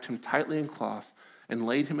she wrapped him tightly in cloth and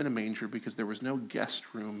laid him in a manger because there was no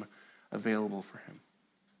guest room available for him.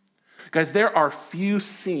 Guys, there are few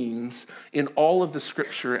scenes in all of the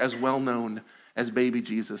scripture as well known as baby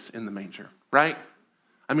Jesus in the manger, right?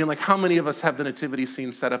 I mean, like, how many of us have the nativity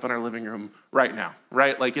scene set up in our living room right now,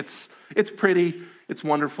 right? Like, it's pretty, it's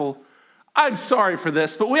wonderful. I'm sorry for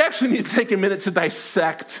this, but we actually need to take a minute to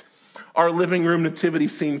dissect our living room nativity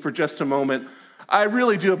scene for just a moment. I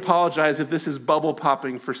really do apologize if this is bubble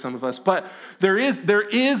popping for some of us, but there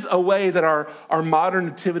is a way that our modern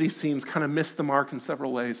nativity scenes kind of miss the mark in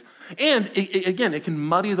several ways. And it can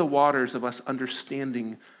muddy the waters of us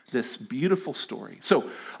understanding this beautiful story. So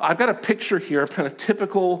I've got a picture here of kind of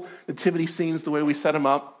typical nativity scenes, the way we set them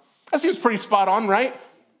up. That seems pretty spot on, right?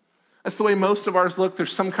 That's the way most of ours look.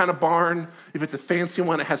 There's some kind of barn. If it's a fancy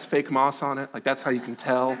one, it has fake moss on it. Like, that's how you can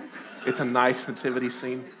tell it's a nice nativity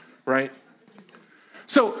scene, right?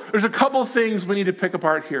 So there's a couple things we need to pick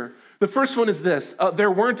apart here. The first one is this.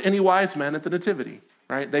 There weren't any wise men at the nativity,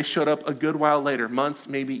 right? They showed up a good while later, months,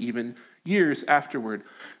 maybe even years afterward.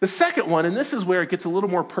 The second one, and this is where it gets a little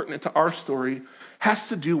more pertinent to our story, has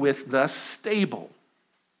to do with the stable.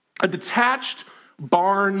 A detached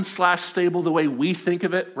barn/stable, the way we think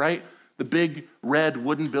of it, right? The big red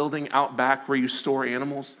wooden building out back where you store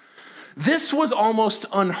animals. This was almost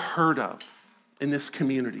unheard of in this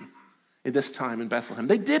community at this time in Bethlehem.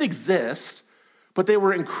 They did exist, but they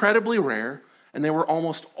were incredibly rare, and they were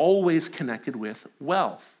almost always connected with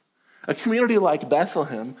wealth. A community like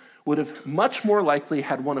Bethlehem would have much more likely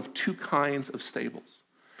had one of two kinds of stables.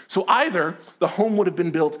 So either the home would have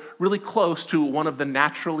been built really close to one of the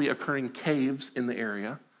naturally occurring caves in the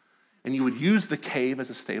area, and you would use the cave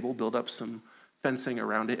as a stable, build up some fencing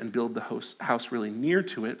around it, and build the house really near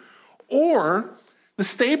to it, or the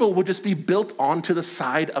stable would just be built onto the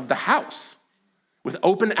side of the house with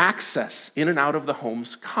open access in and out of the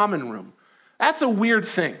home's common room. That's a weird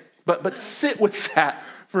thing, but sit with that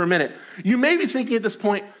for a minute. You may be thinking at this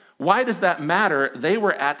point, why does that matter? They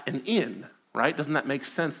were at an inn, right? Doesn't that make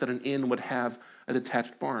sense that an inn would have a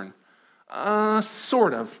detached barn?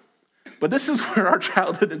 Sort of. But this is where our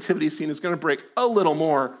childhood nativity scene is going to break a little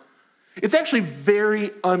more. It's actually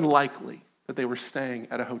very unlikely that they were staying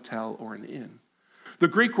at a hotel or an inn. The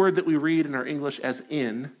Greek word that we read in our English as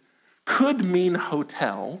inn could mean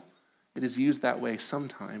hotel. It is used that way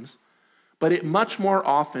sometimes, but it much more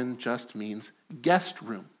often just means guest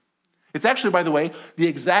room. It's actually, by the way, the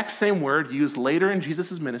exact same word used later in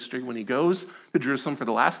Jesus' ministry when he goes to Jerusalem for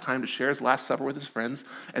the last time to share his Last Supper with his friends,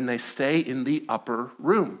 and they stay in the upper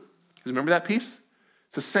room. You remember that piece?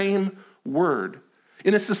 It's the same word.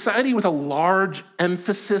 In a society with a large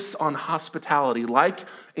emphasis on hospitality, like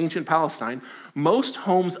ancient Palestine, most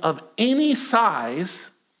homes of any size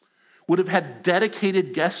would have had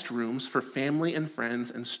dedicated guest rooms for family and friends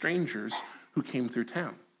and strangers who came through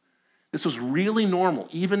town. This was really normal,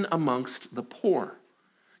 even amongst the poor.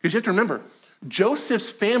 Because you have to remember, Joseph's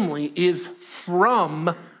family is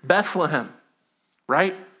from Bethlehem,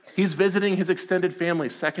 right? He's visiting his extended family,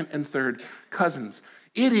 second and third cousins.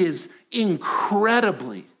 It is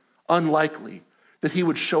incredibly unlikely that he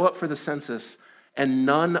would show up for the census and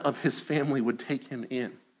none of his family would take him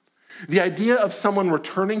in. The idea of someone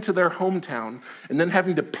returning to their hometown and then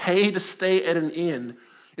having to pay to stay at an inn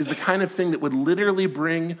is the kind of thing that would literally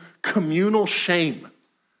bring communal shame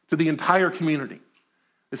to the entire community.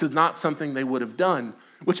 This is not something they would have done,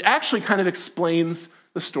 which actually kind of explains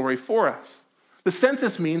the story for us. The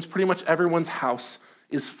census means pretty much everyone's house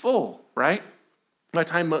is full, right? By the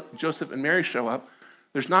time Joseph and Mary show up,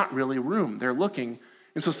 there's not really room. They're looking,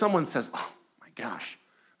 and so someone says, oh my gosh,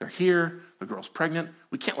 they're here, the girl's pregnant,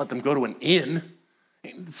 we can't let them go to an inn.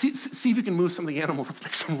 See if you can move some of the animals, let's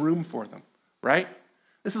make some room for them, right?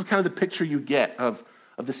 This is kind of the picture you get of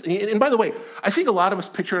this. And by the way, I think a lot of us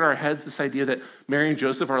picture in our heads this idea that Mary and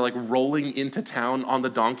Joseph are like rolling into town on the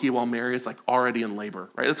donkey while Mary is like already in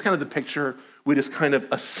labor, right? That's kind of the picture we just kind of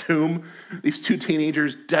assume. These two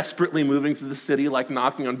teenagers desperately moving through the city, like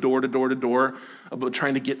knocking on door to door to door, about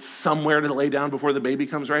trying to get somewhere to lay down before the baby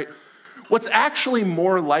comes, right? What's actually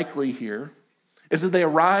more likely here is that they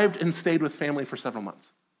arrived and stayed with family for several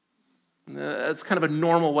months. That's kind of a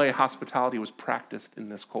normal way hospitality was practiced in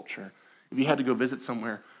this culture. If you had to go visit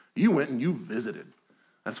somewhere, you went and you visited.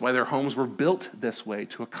 That's why their homes were built this way,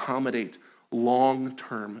 to accommodate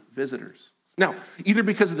long-term visitors. Now, either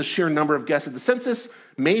because of the sheer number of guests at the census,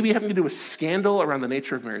 maybe having to do with scandal around the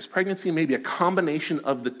nature of Mary's pregnancy, maybe a combination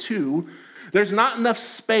of the two, there's not enough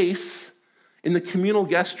space In the communal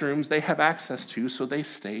guest rooms they have access to, so they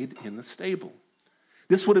stayed in the stable.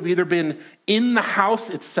 This would have either been in the house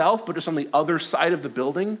itself, but just on the other side of the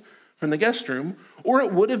building from the guest room, or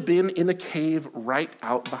it would have been in a cave right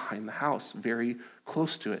out behind the house, very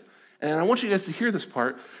close to it. And I want you guys to hear this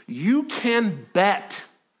part. You can bet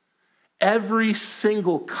every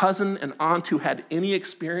single cousin and aunt who had any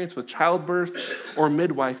experience with childbirth or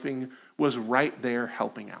midwifing was right there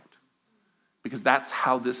helping out, because that's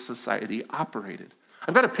how this society operated.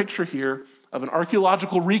 I've got a picture here of an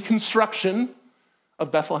archaeological reconstruction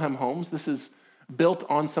of Bethlehem homes. This is built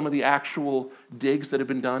on some of the actual digs that have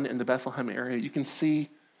been done in the Bethlehem area. You can see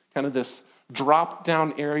kind of this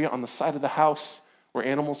drop-down area on the side of the house where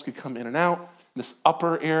animals could come in and out. This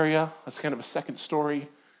upper area, that's kind of a second story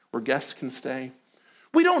where guests can stay.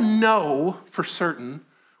 We don't know for certain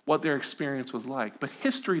what their experience was like, but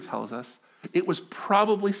history tells us it was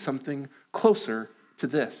probably something closer to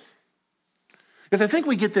this. Because I think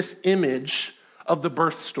we get this image of the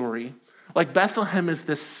birth story, like Bethlehem is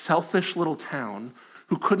this selfish little town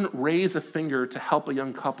who couldn't raise a finger to help a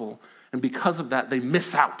young couple, and because of that, they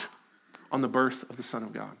miss out on the birth of the Son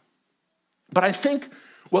of God. But I think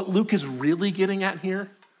what Luke is really getting at here,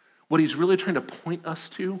 what he's really trying to point us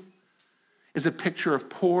to, is a picture of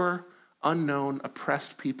poor, unknown,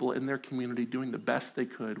 oppressed people in their community doing the best they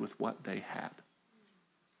could with what they had.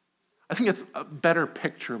 I think it's a better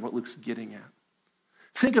picture of what Luke's getting at.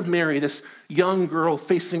 Think of Mary, this young girl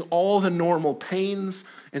facing all the normal pains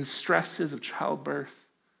and stresses of childbirth,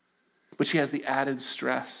 but she has the added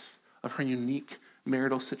stress of her unique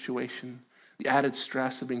marital situation, the added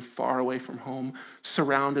stress of being far away from home,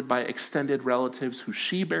 surrounded by extended relatives who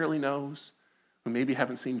she barely knows, who maybe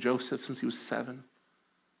haven't seen Joseph since he was 7.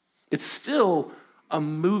 It's still a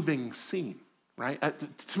moving scene, right?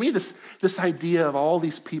 To me, this idea of all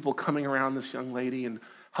these people coming around this young lady and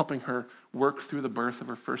helping her work through the birth of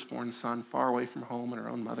her firstborn son, far away from home and her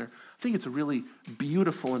own mother, I think it's a really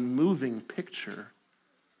beautiful and moving picture.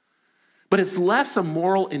 But it's less a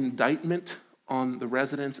moral indictment on the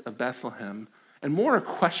residents of Bethlehem and more a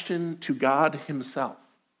question to God himself.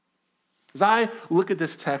 As I look at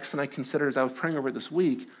this text and I consider as I was praying over it this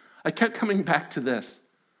week, I kept coming back to this.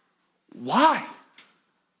 Why?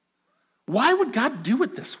 Why would God do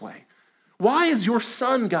it this way? Why is your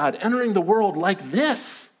son, God, entering the world like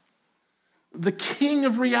this? The King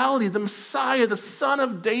of reality, the Messiah, the Son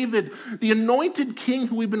of David, the anointed King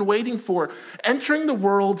who we've been waiting for, entering the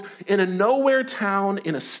world in a nowhere town,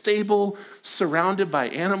 in a stable, surrounded by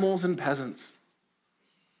animals and peasants.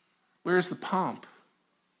 Where's the pomp?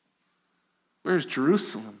 Where's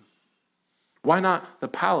Jerusalem? Why not the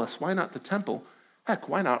palace? Why not the temple? Heck,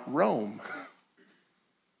 why not Rome?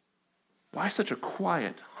 Why such a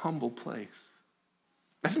quiet, humble place?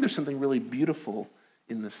 I think there's something really beautiful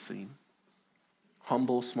in this scene.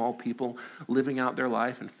 Humble, small people living out their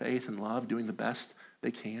life in faith and love, doing the best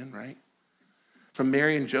they can, right? From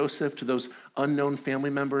Mary and Joseph to those unknown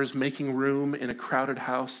family members making room in a crowded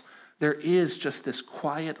house, there is just this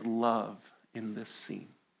quiet love in this scene.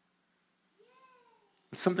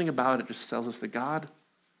 And something about it just tells us that God,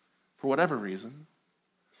 for whatever reason,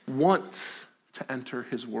 wants to enter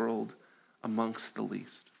his world amongst the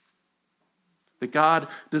least. That God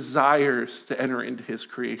desires to enter into his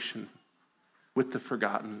creation with the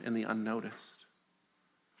forgotten and the unnoticed.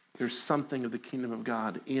 There's something of the kingdom of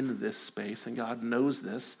God in this space, and God knows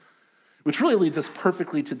this, which really leads us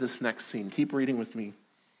perfectly to this next scene. Keep reading with me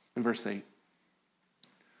in verse 8.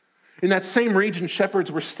 In that same region,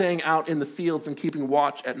 shepherds were staying out in the fields and keeping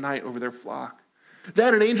watch at night over their flock.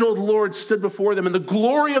 Then an angel of the Lord stood before them, and the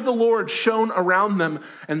glory of the Lord shone around them,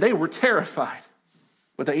 and they were terrified.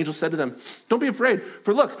 But the angel said to them, "Don't be afraid,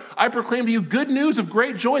 for look, I proclaim to you good news of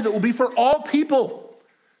great joy that will be for all people.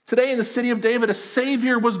 Today in the city of David, a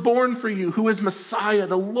Savior was born for you, who is Messiah,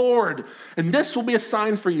 the Lord. And this will be a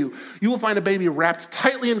sign for you. You will find a baby wrapped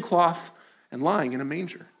tightly in cloth and lying in a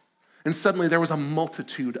manger." And suddenly there was a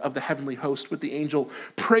multitude of the heavenly host with the angel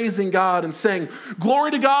praising God and saying,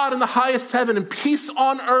 "Glory to God in the highest heaven and peace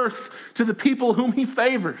on earth to the people whom he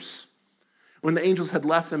favors." When the angels had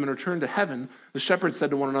left them and returned to heaven, the shepherds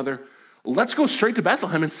said to one another, "Let's go straight to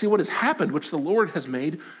Bethlehem and see what has happened, which the Lord has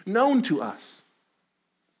made known to us."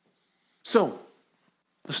 So,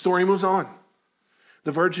 the story moves on.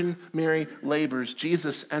 The Virgin Mary labors.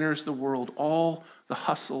 Jesus enters the world. All the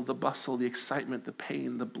hustle, the bustle, the excitement, the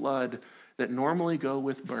pain, the blood that normally go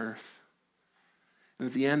with birth. And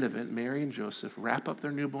at the end of it, Mary and Joseph wrap up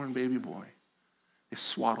their newborn baby boy. They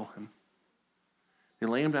swaddle him. They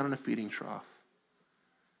lay him down in a feeding trough.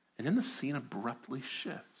 And then the scene abruptly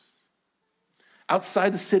shifts.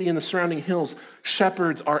 Outside the city and the surrounding hills,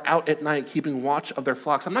 shepherds are out at night keeping watch of their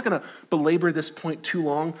flocks. I'm not going to belabor this point too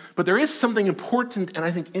long, but there is something important and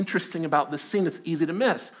I think interesting about this scene that's easy to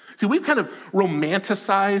miss. See, we've kind of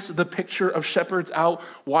romanticized the picture of shepherds out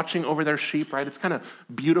watching over their sheep, right? It's kind of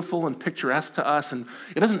beautiful and picturesque to us, and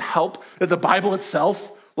it doesn't help that the Bible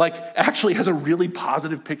itself actually has a really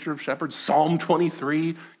positive picture of shepherds. Psalm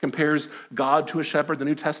 23 compares God to a shepherd. The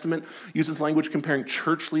New Testament uses language comparing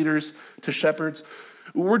church leaders to shepherds.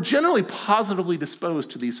 We're generally positively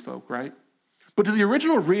disposed to these folk, right? But to the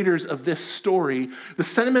original readers of this story, the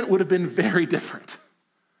sentiment would have been very different.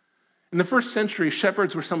 In the first century,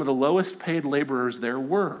 shepherds were some of the lowest paid laborers there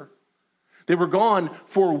were. They were gone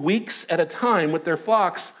for weeks at a time with their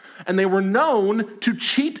flocks, and they were known to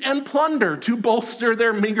cheat and plunder to bolster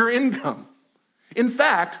their meager income. In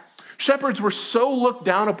fact, shepherds were so looked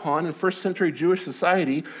down upon in first century Jewish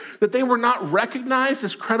society that they were not recognized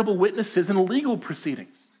as credible witnesses in legal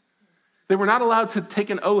proceedings. They were not allowed to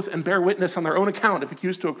take an oath and bear witness on their own account if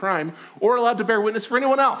accused to a crime, or allowed to bear witness for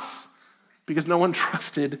anyone else, because no one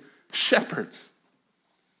trusted shepherds.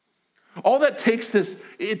 All that takes this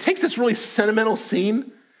really sentimental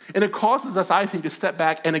scene, and it causes us, I think, to step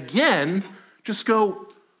back and again just go,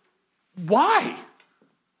 why?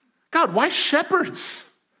 God, why shepherds?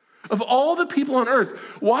 Of all the people on earth,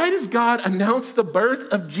 why does God announce the birth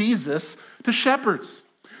of Jesus to shepherds?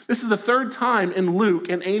 This is the third time in Luke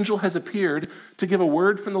an angel has appeared to give a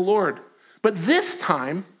word from the Lord. But this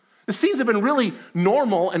time, the scenes have been really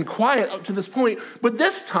normal and quiet up to this point, but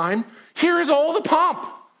this time, here is all the pomp.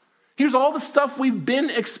 Here's all the stuff we've been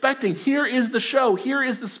expecting. Here is the show. Here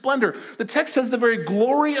is the splendor. The text says the very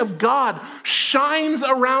glory of God shines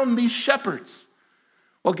around these shepherds.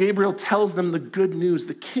 While Gabriel tells them the good news,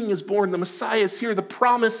 the king is born, the Messiah is here, the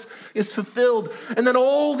promise is fulfilled. And then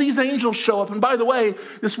all these angels show up. And by the way,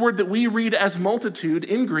 this word that we read as multitude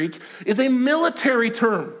in Greek is a military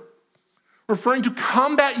term referring to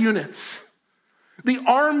combat units. The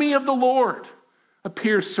army of the Lord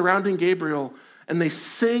appears surrounding Gabriel, and they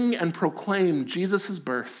sing and proclaim Jesus'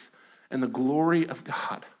 birth and the glory of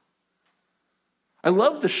God. I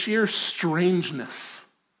love the sheer strangeness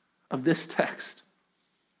of this text.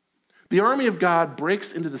 The army of God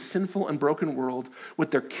breaks into the sinful and broken world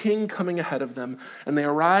with their king coming ahead of them, and they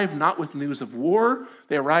arrive not with news of war,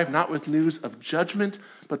 they arrive not with news of judgment,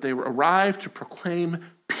 but they arrive to proclaim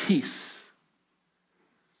peace.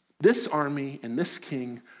 This army and this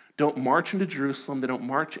king don't march into Jerusalem, they don't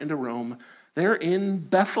march into Rome, they're in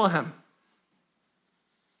Bethlehem.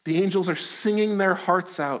 The angels are singing their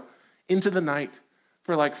hearts out into the night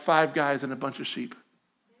for like 5 guys and a bunch of sheep.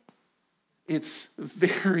 It's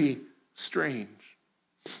very strange.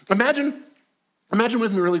 Imagine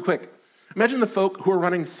with me really quick. Imagine the folk who are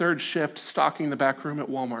running third shift stocking the back room at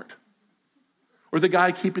Walmart, or the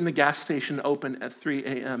guy keeping the gas station open at 3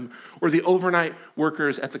 a.m., or the overnight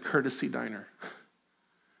workers at the Courtesy Diner.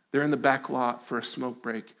 They're in the back lot for a smoke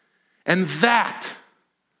break. And that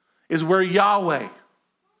is where Yahweh,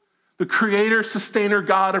 the creator, sustainer,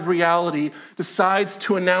 God of reality, decides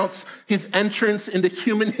to announce his entrance into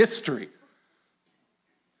human history.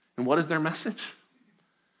 And what is their message?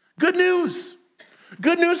 Good news.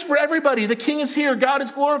 Good news for everybody. The king is here. God is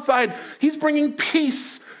glorified. He's bringing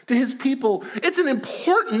peace to his people. It's an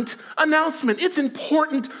important announcement. It's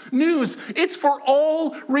important news. It's for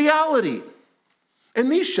all reality.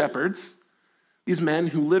 And these shepherds, these men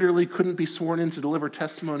who literally couldn't be sworn in to deliver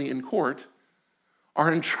testimony in court,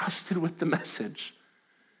 are entrusted with the message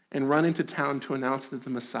and run into town to announce that the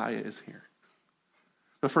Messiah is here.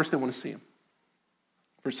 But first they want to see him.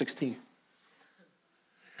 Verse 16.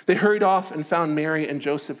 They hurried off and found Mary and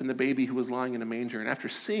Joseph and the baby who was lying in a manger. And after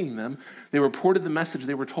seeing them, they reported the message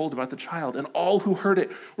they were told about the child. And all who heard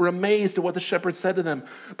it were amazed at what the shepherds said to them.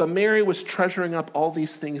 But Mary was treasuring up all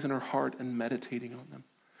these things in her heart and meditating on them.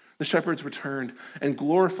 The shepherds returned and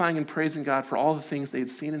glorifying and praising God for all the things they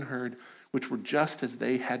had seen and heard, which were just as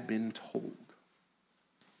they had been told.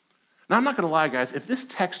 Now, I'm not going to lie, guys. If this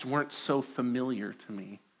text weren't so familiar to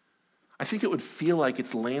me, I think it would feel like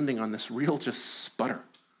it's landing on this real just sputter.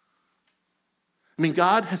 I mean,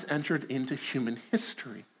 God has entered into human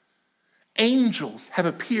history. Angels have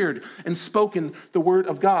appeared and spoken the word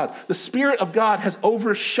of God. The Spirit of God has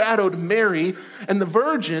overshadowed Mary, and the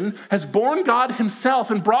Virgin has borne God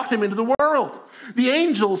himself and brought him into the world. The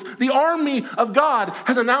angels, the army of God,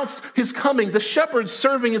 has announced his coming. The shepherds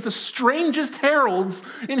serving as the strangest heralds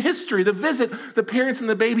in history. The visit, the parents and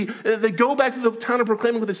the baby, they go back to the town of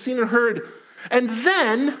proclaiming what they've seen and heard. And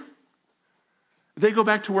then they go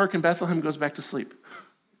back to work and Bethlehem goes back to sleep.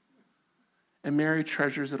 And Mary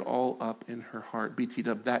treasures it all up in her heart.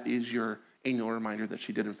 BT-dub, that is your annual reminder that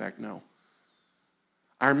she did, in fact, know.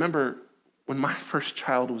 I remember when my first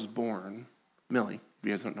child was born, Millie, if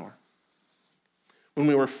you guys don't know her, when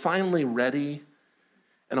we were finally ready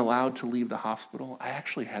and allowed to leave the hospital, I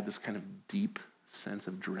actually had this kind of deep sense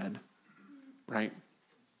of dread, right?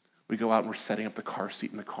 We go out and we're setting up the car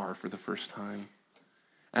seat in the car for the first time.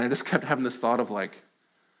 And I just kept having this thought of like,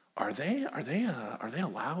 are they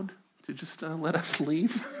allowed to just let us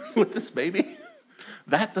leave with this baby?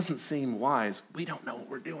 That doesn't seem wise. We don't know what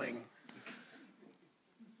we're doing.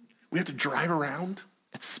 We have to drive around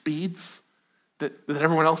at speeds that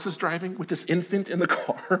everyone else is driving with this infant in the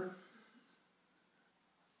car.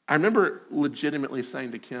 I remember legitimately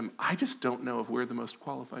saying to Kim, I just don't know if we're the most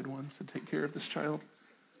qualified ones to take care of this child.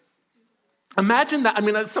 Imagine that. I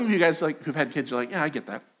mean, some of you guys like who've had kids, you're like, yeah, I get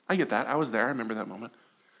that. I was there. I remember that moment.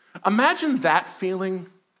 Imagine that feeling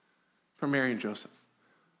for Mary and Joseph.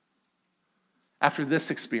 After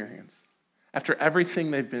this experience, after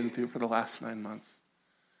everything they've been through for the last 9 months,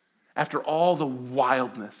 after all the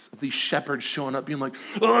wildness of these shepherds showing up being like,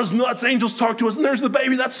 oh, those nuts, angels talk to us, and there's the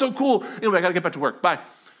baby, that's so cool. Anyway, I got to get back to work. Bye.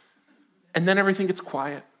 And then everything gets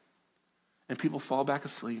quiet, and people fall back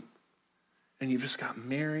asleep, and you've just got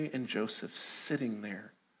Mary and Joseph sitting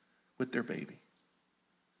there with their baby.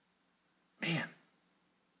 Man.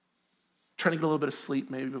 Trying to get a little bit of sleep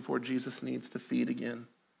maybe before Jesus needs to feed again.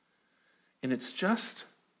 And it's just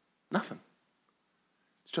nothing.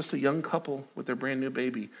 It's just a young couple with their brand new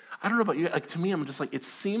baby. I don't know about you. Like, to me, I'm just like, it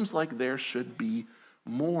seems like there should be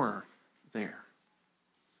more there.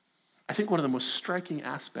 I think one of the most striking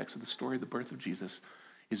aspects of the story of the birth of Jesus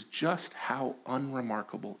is just how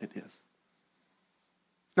unremarkable it is.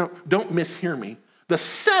 Now, don't mishear me. The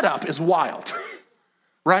setup is wild,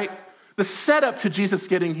 right? The setup to Jesus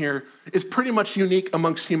getting here is pretty much unique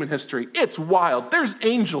amongst human history. It's wild. There's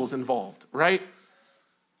angels involved, right?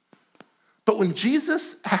 But when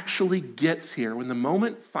Jesus actually gets here, when the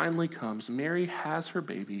moment finally comes, Mary has her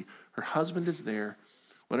baby, her husband is there,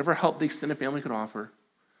 whatever help the extended family could offer.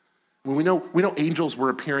 When we know angels were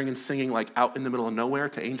appearing and singing like out in the middle of nowhere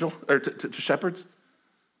to shepherds.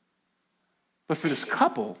 But for this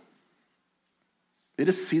couple, they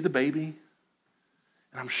just see the baby.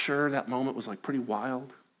 And I'm sure that moment was like pretty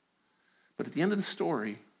wild. But at the end of the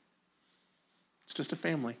story, it's just a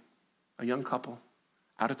family, a young couple,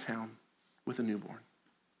 out of town with a newborn.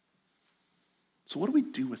 So what do we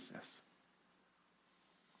do with this?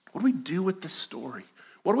 What do we do with this story?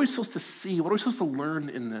 What are we supposed to see? What are we supposed to learn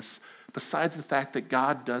in this besides the fact that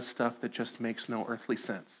God does stuff that just makes no earthly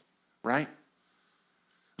sense, right?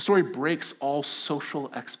 The story breaks all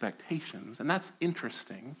social expectations, and that's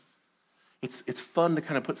interesting. It's fun to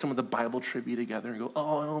kind of put some of the Bible trivia together and go,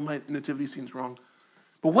 oh, my nativity seems wrong.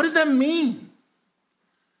 But what does that mean?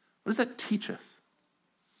 What does that teach us?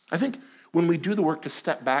 I think when we do the work to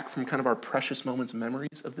step back from kind of our precious moments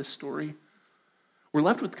memories of this story, we're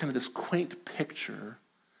left with kind of this quaint picture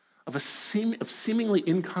of seemingly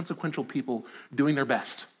inconsequential people doing their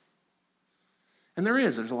best. And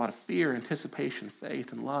there's a lot of fear, anticipation,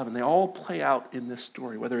 faith, and love, and they all play out in this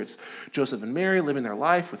story, whether it's Joseph and Mary living their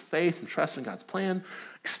life with faith and trust in God's plan,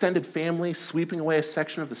 extended family sweeping away a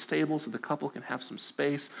section of the stable so the couple can have some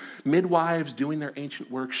space, midwives doing their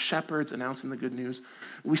ancient work, shepherds announcing the good news.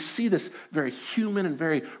 We see this very human and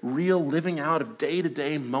very real living out of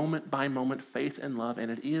day-to-day, moment-by-moment faith and love,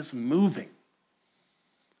 and it is moving.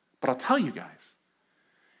 But I'll tell you guys,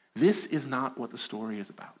 this is not what the story is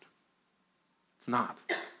about. It's not.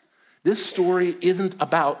 This story isn't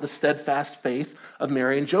about the steadfast faith of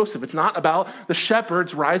Mary and Joseph. It's not about the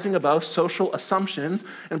shepherds rising above social assumptions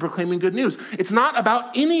and proclaiming good news. It's not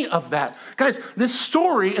about any of that. Guys, this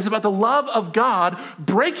story is about the love of God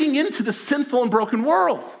breaking into the sinful and broken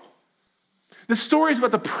world. This story is about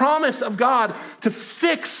the promise of God to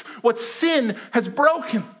fix what sin has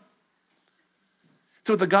broken. It's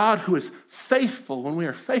about the God who is faithful when we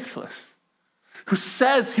are faithless, who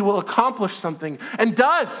says he will accomplish something and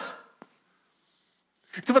does.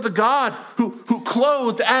 It's about the God who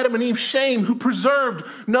clothed Adam and Eve's shame, who preserved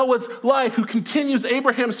Noah's life, who continues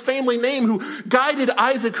Abraham's family name, who guided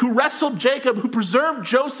Isaac, who wrestled Jacob, who preserved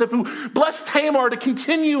Joseph, who blessed Tamar to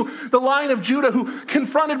continue the line of Judah, who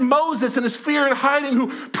confronted Moses in his fear and hiding, who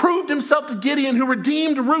proved himself to Gideon, who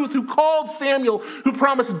redeemed Ruth, who called Samuel, who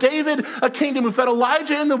promised David a kingdom, who fed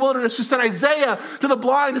Elijah in the wilderness, who sent Isaiah to the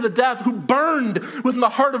blind and the deaf, who burned within the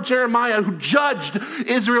heart of Jeremiah, who judged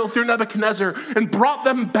Israel through Nebuchadnezzar and brought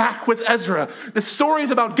them back with Ezra. The story is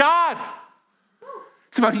about God.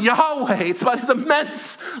 It's about Yahweh. It's about his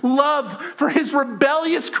immense love for his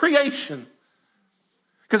rebellious creation.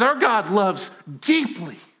 Because our God loves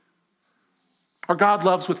deeply. Our God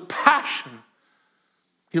loves with passion.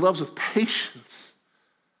 He loves with patience.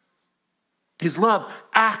 His love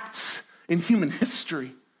acts in human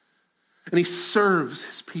history, and he serves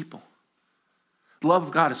his people. The love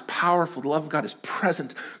of God is powerful. The love of God is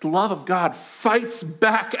present. The love of God fights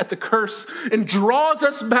back at the curse and draws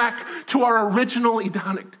us back to our original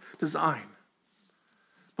Edenic design.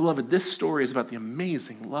 Beloved, this story is about the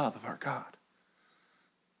amazing love of our God.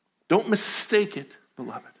 Don't mistake it,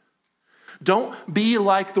 beloved. Don't be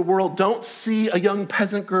like the world. Don't see a young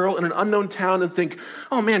peasant girl in an unknown town and think,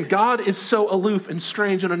 oh man, God is so aloof and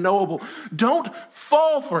strange and unknowable. Don't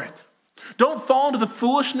fall for it. Don't fall into the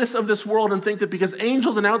foolishness of this world and think that because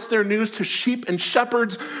angels announce their news to sheep and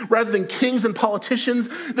shepherds rather than kings and politicians,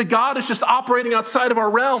 that God is just operating outside of our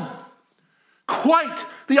realm. Quite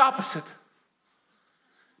the opposite.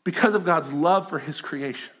 Because of God's love for his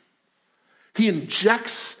creation, he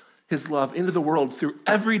injects his love into the world through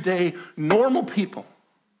everyday, normal people.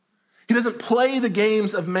 He doesn't play the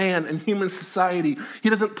games of man and human society. He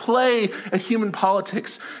doesn't play at human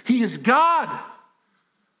politics. He is God,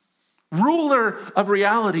 ruler of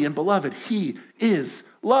reality, and beloved, he is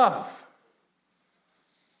love.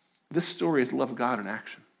 This story is the love of God in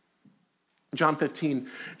action. In John 15,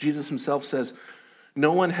 Jesus himself says,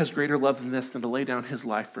 no one has greater love than this than to lay down his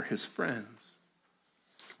life for his friends.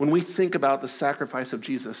 When we think about the sacrifice of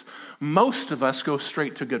Jesus, most of us go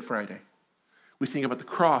straight to Good Friday. We think about the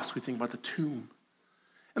cross, we think about the tomb.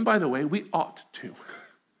 And by the way, we ought to.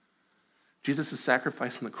 Jesus'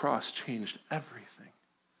 sacrifice on the cross changed everything.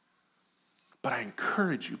 But I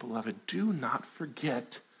encourage you, beloved, do not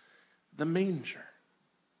forget the manger.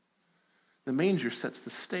 The manger sets the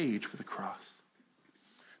stage for the cross.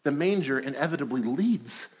 The manger inevitably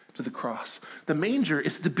leads to the cross. The manger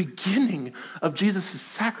is the beginning of Jesus'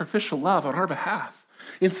 sacrificial love on our behalf.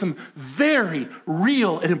 In some very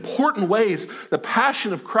real and important ways, the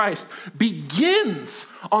passion of Christ begins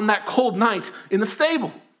on that cold night in the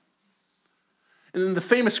stable. And in the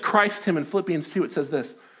famous Christ hymn in Philippians 2, it says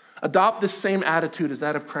this, adopt this same attitude as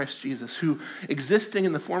that of Christ Jesus, who, existing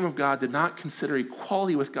in the form of God, did not consider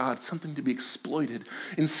equality with God something to be exploited.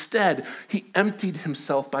 Instead, he emptied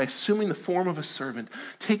himself by assuming the form of a servant,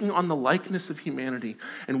 taking on the likeness of humanity.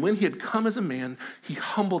 And when he had come as a man, he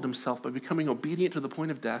humbled himself by becoming obedient to the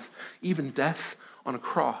point of death, even death on a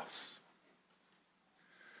cross.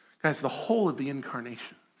 Guys, the whole of the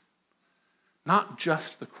incarnation, not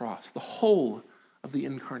just the cross, the whole of the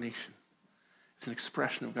incarnation, it's an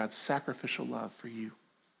expression of God's sacrificial love for you.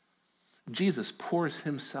 Jesus pours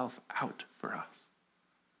himself out for us.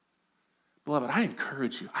 Beloved, I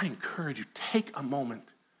encourage you, take a moment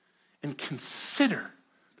and consider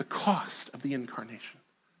the cost of the incarnation.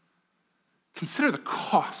 Consider the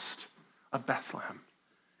cost of Bethlehem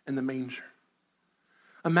and the manger.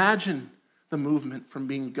 Imagine the movement from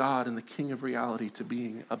being God and the King of reality to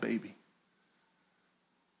being a baby.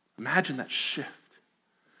 Imagine that shift.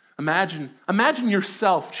 Imagine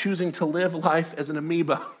yourself choosing to live life as an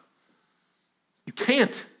amoeba. You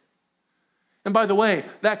can't. And by the way,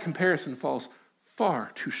 that comparison falls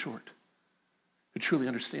far too short to truly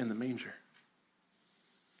understand the manger.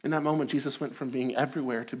 In that moment, Jesus went from being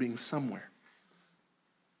everywhere to being somewhere.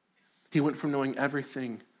 He went from knowing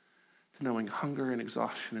everything to knowing hunger and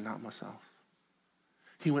exhaustion and not myself.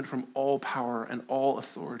 He went from all power and all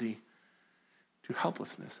authority to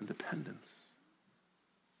helplessness and dependence.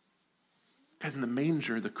 Guys, in the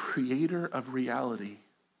manger, the creator of reality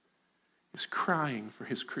is crying for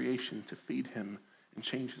his creation to feed him and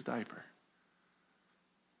change his diaper.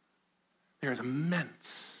 There is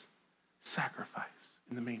immense sacrifice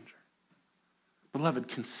in the manger. Beloved,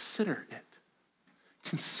 consider it.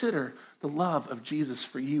 Consider the love of Jesus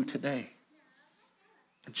for you today.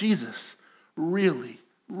 Jesus really,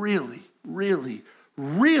 really, really,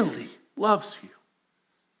 really loves you.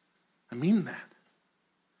 I mean that.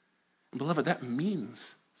 And beloved, that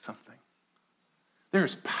means something. There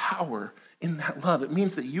is power in that love. It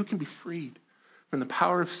means that you can be freed from the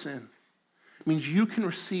power of sin. It means you can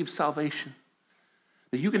receive salvation,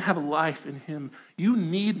 that you can have a life in him. You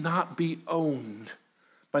need not be owned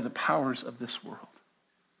by the powers of this world.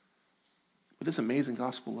 But this amazing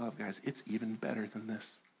gospel love, guys, it's even better than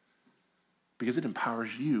this because it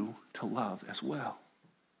empowers you to love as well.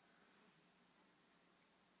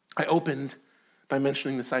 I opened by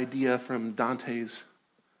mentioning this idea from Dante's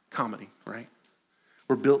comedy, right?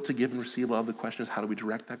 We're built to give and receive love. The question is, how do we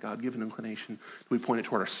direct that God-given inclination? Do we point it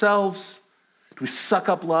toward ourselves? Do we suck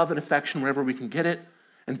up love and affection wherever we can get it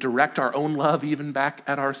and direct our own love even back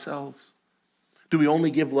at ourselves? Do we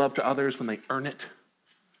only give love to others when they earn it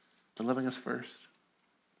by loving us first?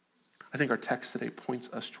 I think our text today points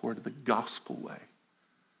us toward the gospel way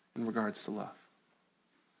in regards to love.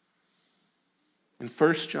 In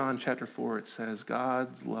 1 John chapter 4, it says,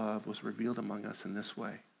 God's love was revealed among us in this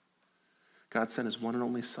way. God sent his one and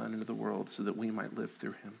only Son into the world so that we might live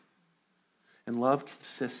through him. And love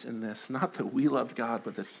consists in this, not that we loved God,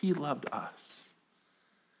 but that he loved us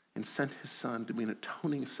and sent his Son to be an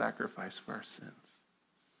atoning sacrifice for our sins.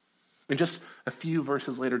 And just a few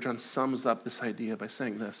verses later, John sums up this idea by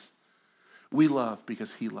saying this: we love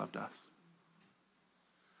because he loved us.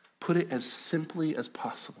 Put it as simply as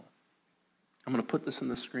possible. I'm going to put this on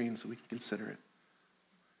the screen so we can consider it.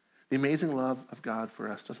 The amazing love of God for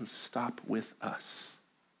us doesn't stop with us.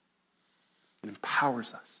 It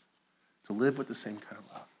empowers us to live with the same kind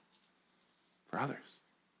of love for others.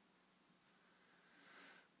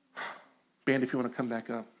 Band, if you want to come back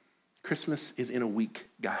up. Christmas is in a week,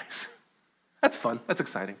 guys. That's fun. That's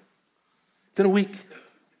exciting. It's in a week.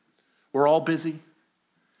 We're all busy.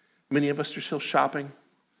 Many of us are still shopping,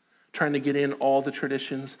 trying to get in all the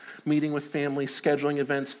traditions, meeting with family, scheduling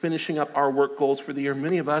events, finishing up our work goals for the year.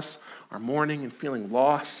 Many of us are mourning and feeling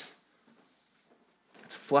loss.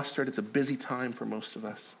 It's flustered. It's a busy time for most of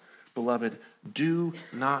us. Beloved, do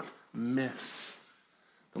not miss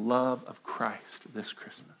the love of Christ this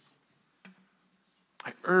Christmas.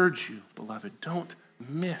 I urge you, beloved, don't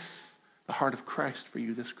miss the heart of Christ for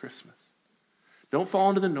you this Christmas. Don't fall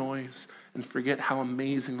into the noise and forget how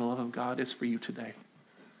amazing the love of God is for you today.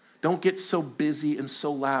 Don't get so busy and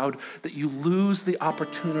so loud that you lose the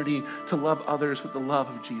opportunity to love others with the love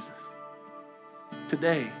of Jesus.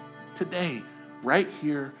 Today, right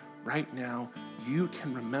here, right now, you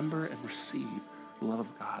can remember and receive the love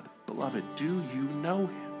of God. Beloved, do you know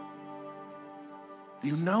him? Do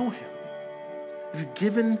you know him? Have you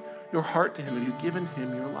given your heart to him? Have you given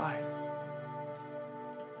him your life?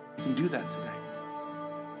 You can do that today.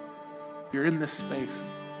 If you're in this space,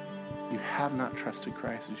 you have not trusted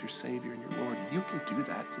Christ as your Savior and your Lord, you can do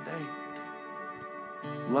that today.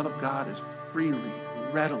 The love of God is freely,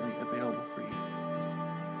 readily available for you.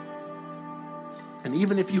 And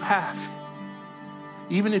even if you have,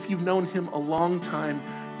 even if you've known him a long time,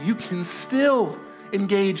 you can still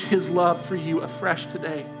engage his love for you afresh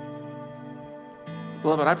today.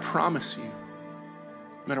 Beloved, I promise you,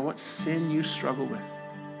 no matter what sin you struggle with,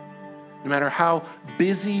 no matter how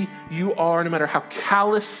busy you are, no matter how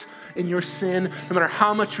callous in your sin, no matter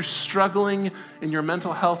how much you're struggling in your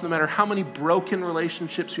mental health, no matter how many broken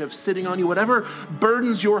relationships you have sitting on you, whatever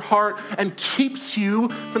burdens your heart and keeps you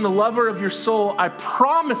from the lover of your soul, I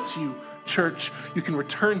promise you, church, you can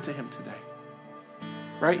return to him today.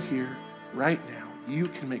 Right here, right now, you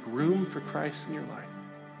can make room for Christ in your life.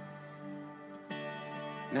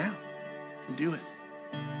 Now, you can do it.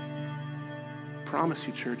 I promise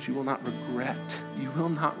you, church, you will not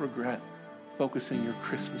regret focusing your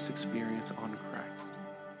Christmas experience on Christ.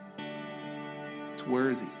 It's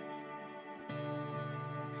worthy.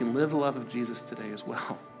 You can live the love of Jesus today as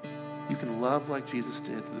well. You can love like Jesus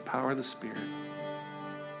did through the power of the Spirit.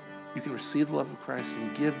 You can receive the love of Christ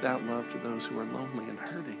and give that love to those who are lonely and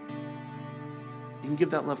hurting. You can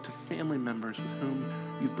give that love to family members with whom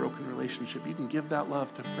you've broken relationship. You can give that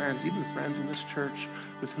love to friends, even friends in this church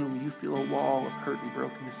with whom you feel a wall of hurt and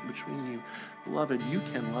brokenness in between you. Beloved, you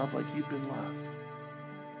can love like you've been loved.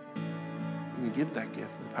 You can give that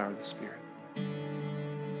gift with the power of the Spirit.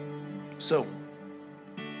 So,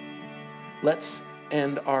 let's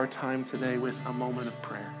end our time today with a moment of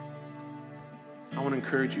prayer. I want to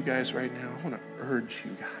encourage you guys right now. I want to urge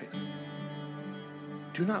you guys.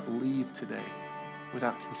 Do not leave today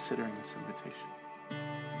without considering this invitation.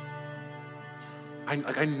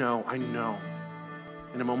 I know,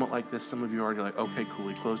 in a moment like this, some of you are already like, okay, cool,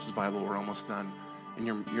 he closed his Bible, we're almost done. And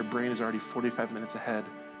your brain is already 45 minutes ahead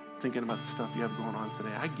thinking about the stuff you have going on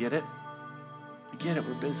today. I get it,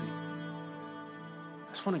 we're busy.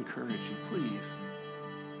 I just want to encourage you, please,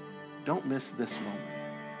 don't miss this moment.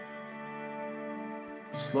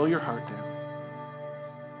 Slow your heart down.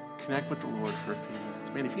 Connect with the Lord for a few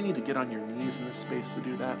minutes. Man, if you need to get on your knees in this space to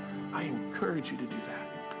do that, I encourage you to do that.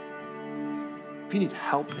 If you need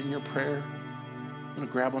help in your prayer, I'm going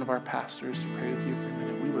to grab one of our pastors to pray with you for a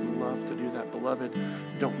minute. We would love to do that. Beloved,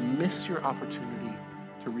 don't miss your opportunity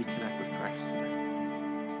to reconnect with Christ today.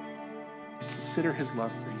 Consider his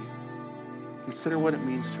love for you. Consider what it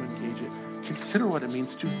means to engage it. Consider what it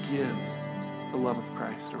means to give the love of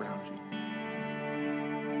Christ around you.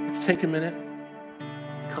 Let's take a minute,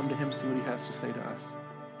 come to him, see what he has to say to us,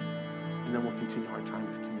 and then we'll continue our time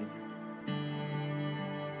with communion.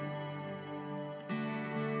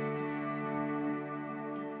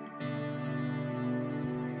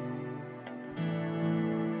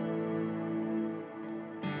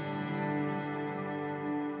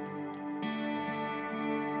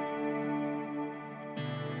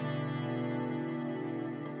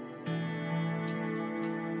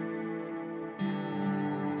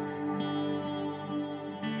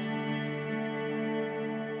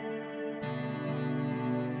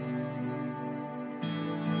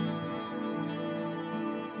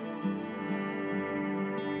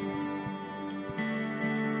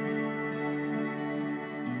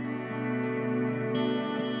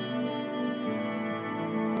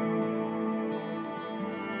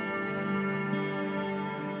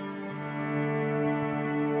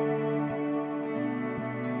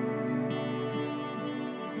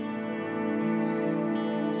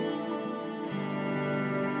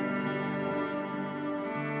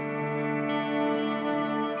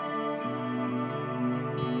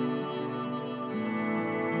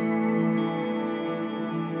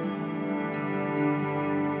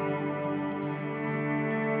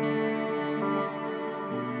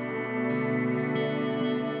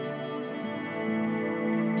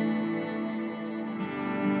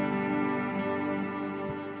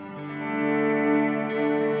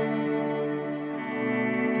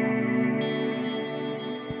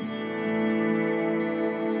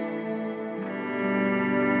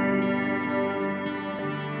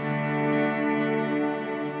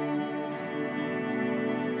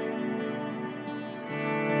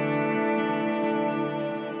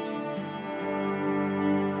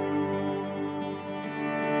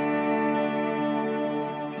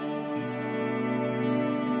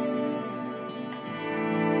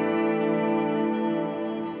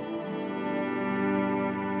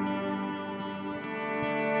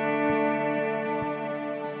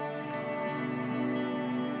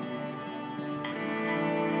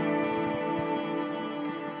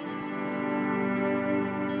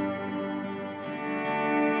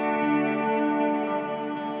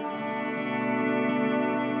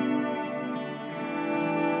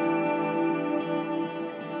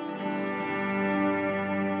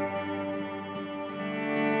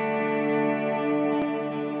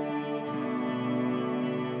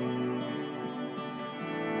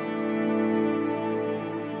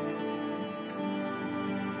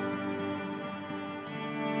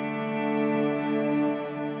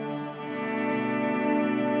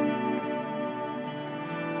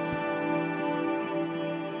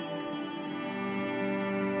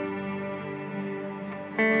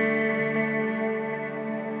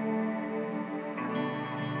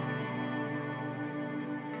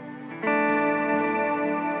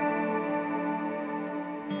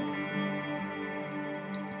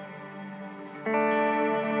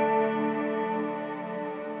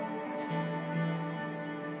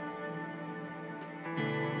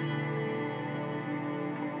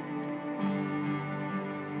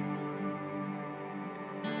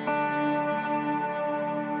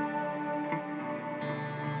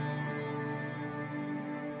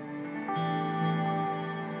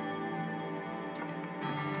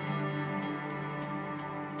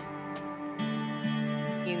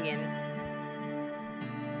 communion.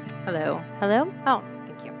 Hello. Hello? Oh,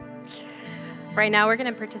 thank you. Right now, we're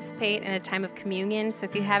going to participate in a time of communion. So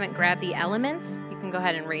if you haven't grabbed the elements, you can go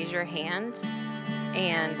ahead and raise your hand,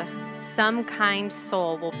 and some kind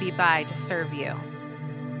soul will be by to serve you.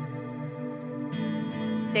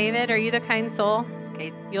 David, are you the kind soul?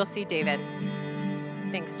 Okay, you'll see David.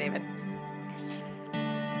 Thanks, David.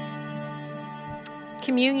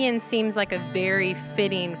 Communion seems like a very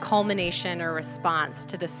fitting culmination or response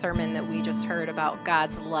to the sermon that we just heard about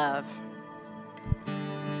God's love.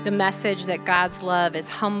 The message that God's love is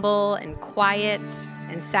humble and quiet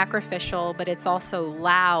and sacrificial, but it's also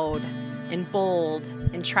loud and bold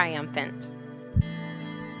and triumphant.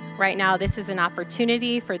 Right now, this is an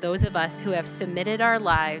opportunity for those of us who have submitted our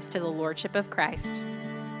lives to the Lordship of Christ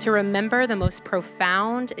to remember the most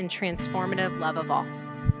profound and transformative love of all.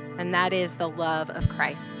 And that is the love of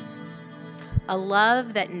Christ. A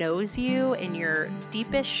love that knows you in your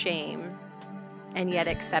deepest shame and yet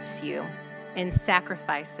accepts you and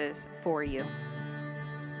sacrifices for you.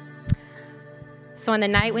 So on the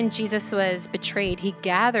night when Jesus was betrayed, he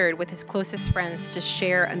gathered with his closest friends to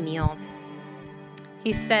share a meal.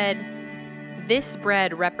 He said, "This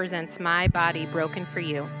bread represents my body broken for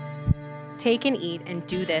you. Take and eat and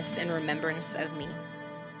do this in remembrance of me."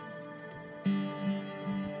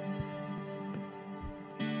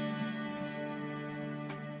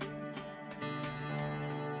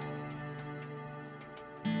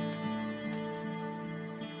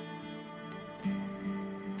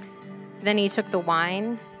 Then he took the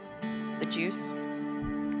wine, the juice,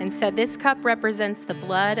 and said, "This cup represents the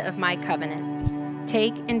blood of my covenant.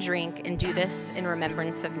 Take and drink and do this in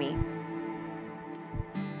remembrance of me."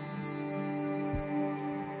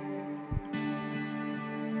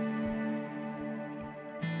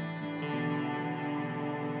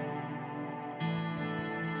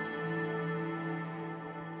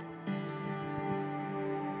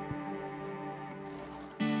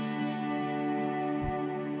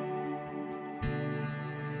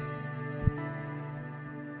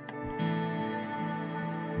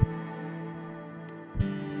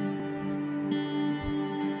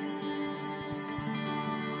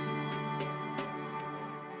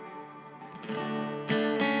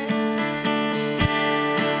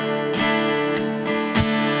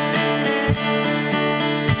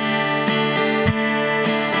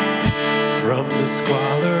 From the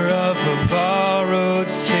squalor of a borrowed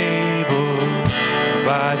stable,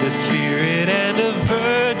 by the Spirit and a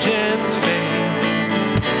virgin's faith,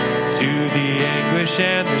 to the anguish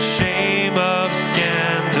and the shame of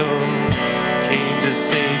scandal, came the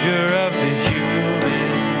Savior of the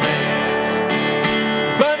human race.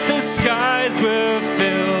 But the skies were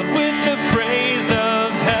filled with the praise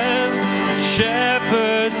of heaven.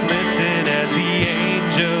 Shepherds listen as the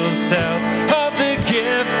angels tell of the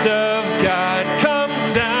gift of God come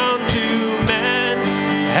down to man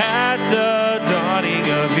at the dawning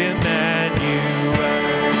of Emmanuel.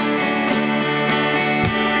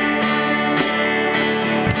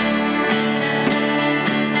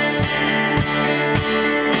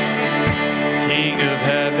 King of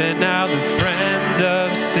heaven, now the friend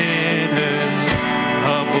of sinners,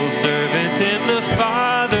 humble servant in the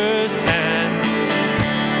Father's hands,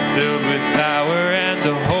 filled with power and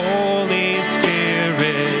the Holy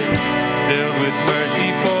Spirit, filled with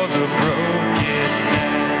mercy for the broken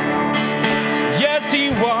man. Yes, he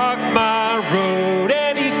walked my road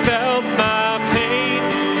and he felt my pain,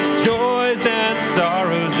 joys and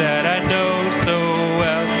sorrows that I know so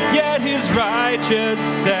well. Yet his righteous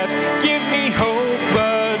steps give me hope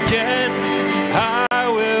again. I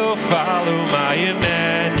will follow my Emmanuel.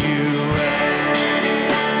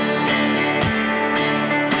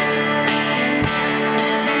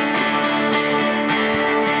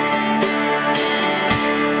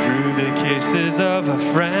 Kisses of a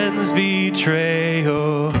friend's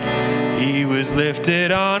betrayal, he was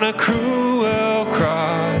lifted on a cruel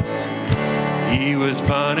cross. He was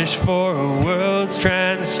punished for a world's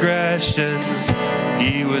transgressions.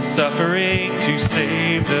 He was suffering to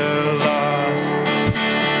save the lost.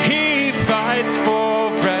 He fights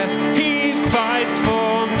for breath, he fights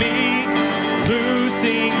for me,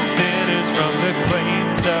 loosing sinners from the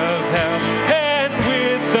claims of hell. And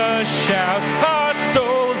with a shout, our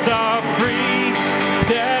souls are free,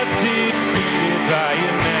 death defeated by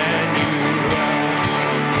Emmanuel.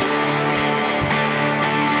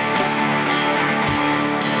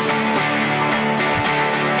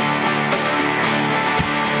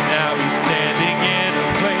 Now he's standing in a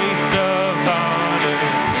place of honor,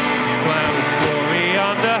 crowned with glory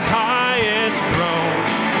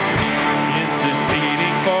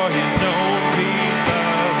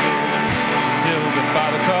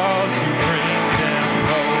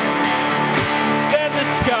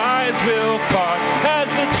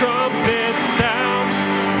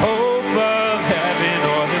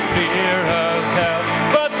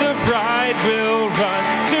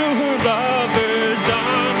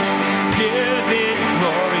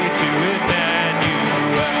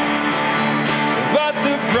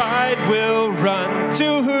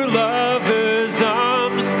to her lover's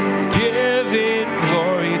arms, giving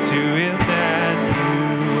glory to Emmanuel.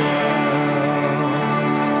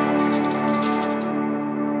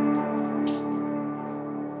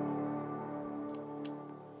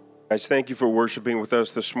 Guys, thank you for worshiping with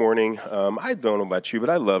us this morning. I don't know about you, but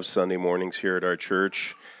I love Sunday mornings here at our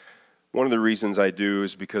church. One of the reasons I do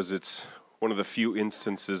is because it's one of the few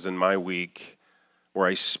instances in my week where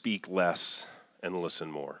I speak less and listen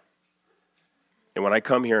more. And when I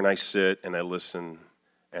come here and I sit and I listen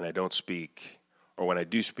and I don't speak, or when I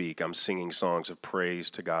do speak, I'm singing songs of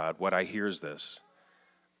praise to God, what I hear is this,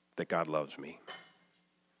 that God loves me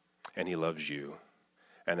and he loves you.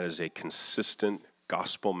 And that is a consistent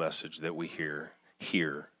gospel message that we hear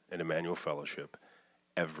here in Emmanuel Fellowship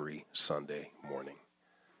every Sunday morning.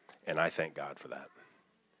 And I thank God for that.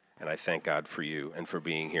 And I thank God for you and for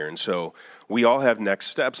being here. And so we all have next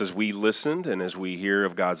steps as we listened and as we hear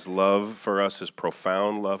of God's love for us, his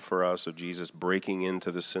profound love for us, of Jesus breaking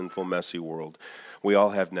into the sinful, messy world. We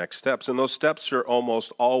all have next steps. And those steps are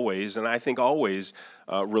almost always, and I think always,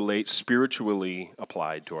 relate spiritually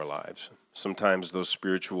applied to our lives. Sometimes those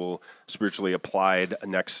spiritually applied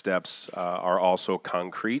next steps are also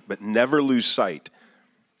concrete, but never lose sight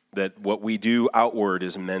that what we do outward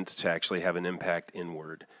is meant to actually have an impact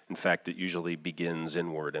inward. In fact, it usually begins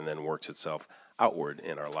inward and then works itself outward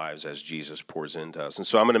in our lives as Jesus pours into us. And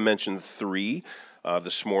so I'm going to mention 3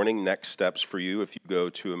 this morning, next steps for you. If you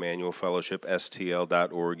go to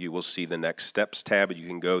emmanuelfellowshipstl.org, you will see the next steps tab, and you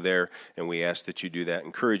can go there, and we ask that you do that,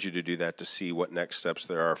 encourage you to do that to see what next steps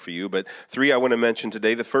there are for you. But 3 I want to mention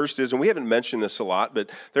today. The first is, and we haven't mentioned this a lot,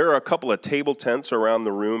 but there are a couple of table tents around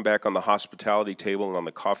the room back on the hospitality table and on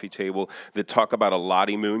the coffee table that talk about a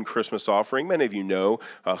Lottie Moon Christmas offering. Many of you know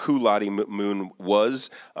who Lottie Moon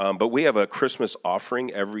was, but we have a Christmas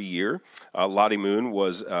offering every year. Lottie Moon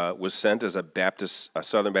was sent as a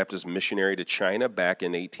Southern Baptist missionary to China back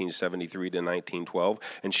in 1873 to 1912,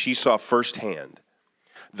 and she saw firsthand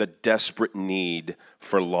the desperate need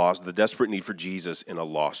for Jesus in a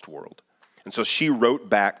lost world. And so she wrote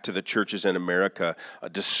back to the churches in America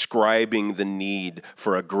describing the need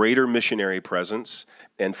for a greater missionary presence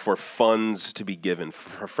and for funds to be given,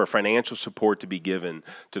 for financial support to be given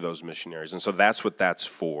to those missionaries. And so that's what that's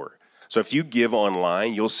for. So if you give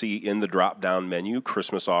online, you'll see in the drop-down menu,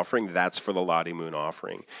 Christmas offering, that's for the Lottie Moon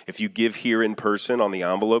offering. If you give here in person on the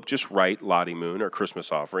envelope, just write Lottie Moon or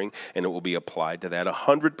Christmas offering, and it will be applied to that.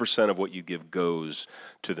 100% of what you give goes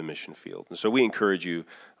to the mission field. And so we encourage you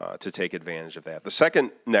to take advantage of that. The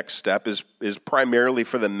second next step is primarily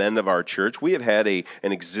for the men of our church. We have had an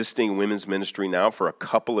existing women's ministry now for a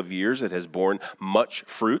couple of years. It has borne much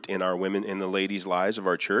fruit in our women and the ladies' lives of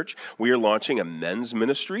our church. We are launching a men's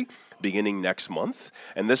ministry beginning next month,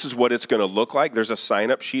 and this is what it's going to look like. There's a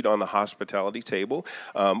sign-up sheet on the hospitality table.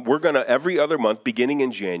 We're going to, every other month, beginning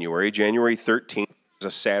in January 13th, is a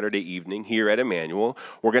Saturday evening here at Emmanuel,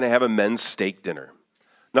 we're going to have a men's steak dinner.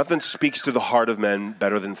 Nothing speaks to the heart of men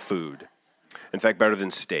better than food. In fact, better than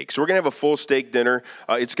steak. So we're going to have a full steak dinner.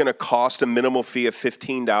 It's going to cost a minimal fee of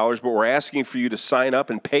 $15, but we're asking for you to sign up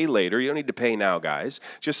and pay later. You don't need to pay now, guys.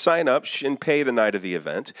 Just sign up and pay the night of the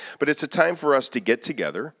event. But it's a time for us to get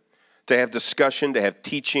together, to have discussion, to have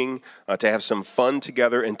teaching, to have some fun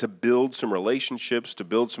together, and to build some relationships, to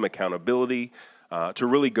build some accountability, to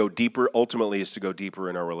really go deeper. Ultimately is to go deeper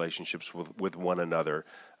in our relationships with one another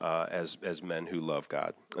as men who love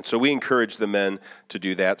God. And so we encourage the men to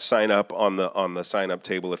do that. Sign up on the sign-up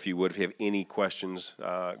table if you would. If you have any questions,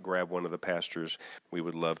 grab one of the pastors. We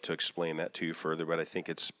would love to explain that to you further, but I think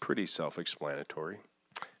it's pretty self-explanatory.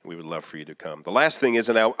 We would love for you to come. The last thing is,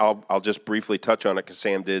 and I'll just briefly touch on it because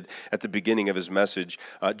Sam did at the beginning of his message,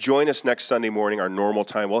 join us next Sunday morning, our normal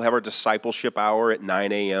time. We'll have our discipleship hour at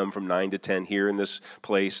 9 a.m. from 9 to 10 here in this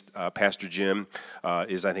place. Pastor Jim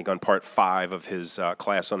is, I think, on part 5 of his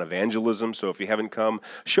class on evangelism. So if you haven't come,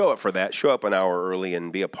 show up for that. Show up an hour early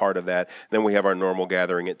and be a part of that. Then we have our normal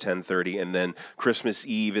gathering at 10:30, and then Christmas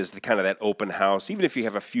Eve is the kind of that open house. Even if you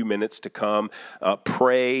have a few minutes to come,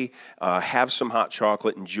 pray, have some hot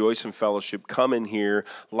chocolate, enjoy some fellowship, come in here,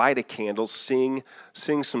 light a candle, sing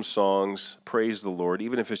some songs, praise the Lord,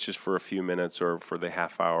 even if it's just for a few minutes or for the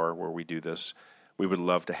half hour where we do this. We would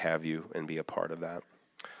love to have you and be a part of that.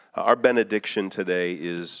 Our benediction today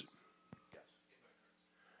is,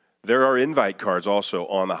 there are invite cards also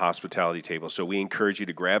on the hospitality table, so we encourage you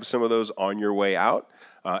to grab some of those on your way out.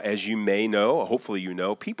 As you may know, hopefully you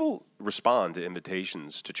know, people respond to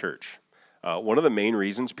invitations to church. One of the main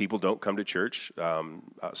reasons people don't come to church,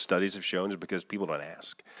 studies have shown, is because people don't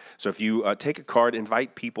ask. So if you take a card,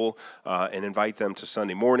 invite people and invite them to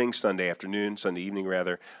Sunday morning, Sunday afternoon, Sunday evening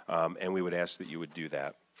rather, and we would ask that you would do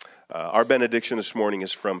that. Our benediction this morning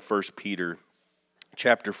is from 1 Peter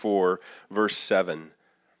chapter 4, verse 7.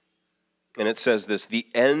 And it says this: the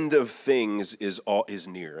end of things is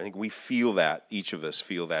near. I think we feel that, each of us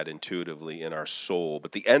feel that intuitively in our soul.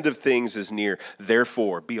 But the end of things is near.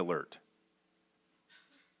 Therefore, be alert.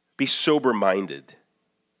 Be sober-minded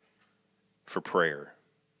for prayer.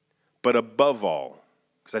 But above all,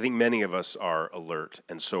 because I think many of us are alert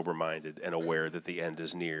and sober-minded and aware that the end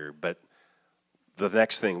is near, but the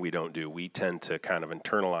next thing we don't do, we tend to kind of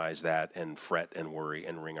internalize that and fret and worry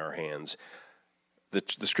and wring our hands.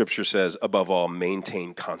 The scripture says, above all,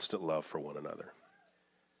 maintain constant love for one another.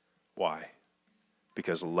 Why?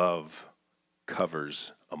 Because love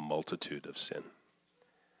covers a multitude of sin.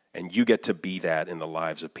 And you get to be that in the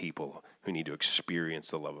lives of people who need to experience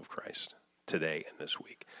the love of Christ today and this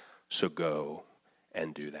week. So go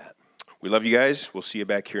and do that. We love you guys. We'll see you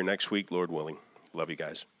back here next week, Lord willing. Love you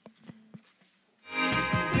guys.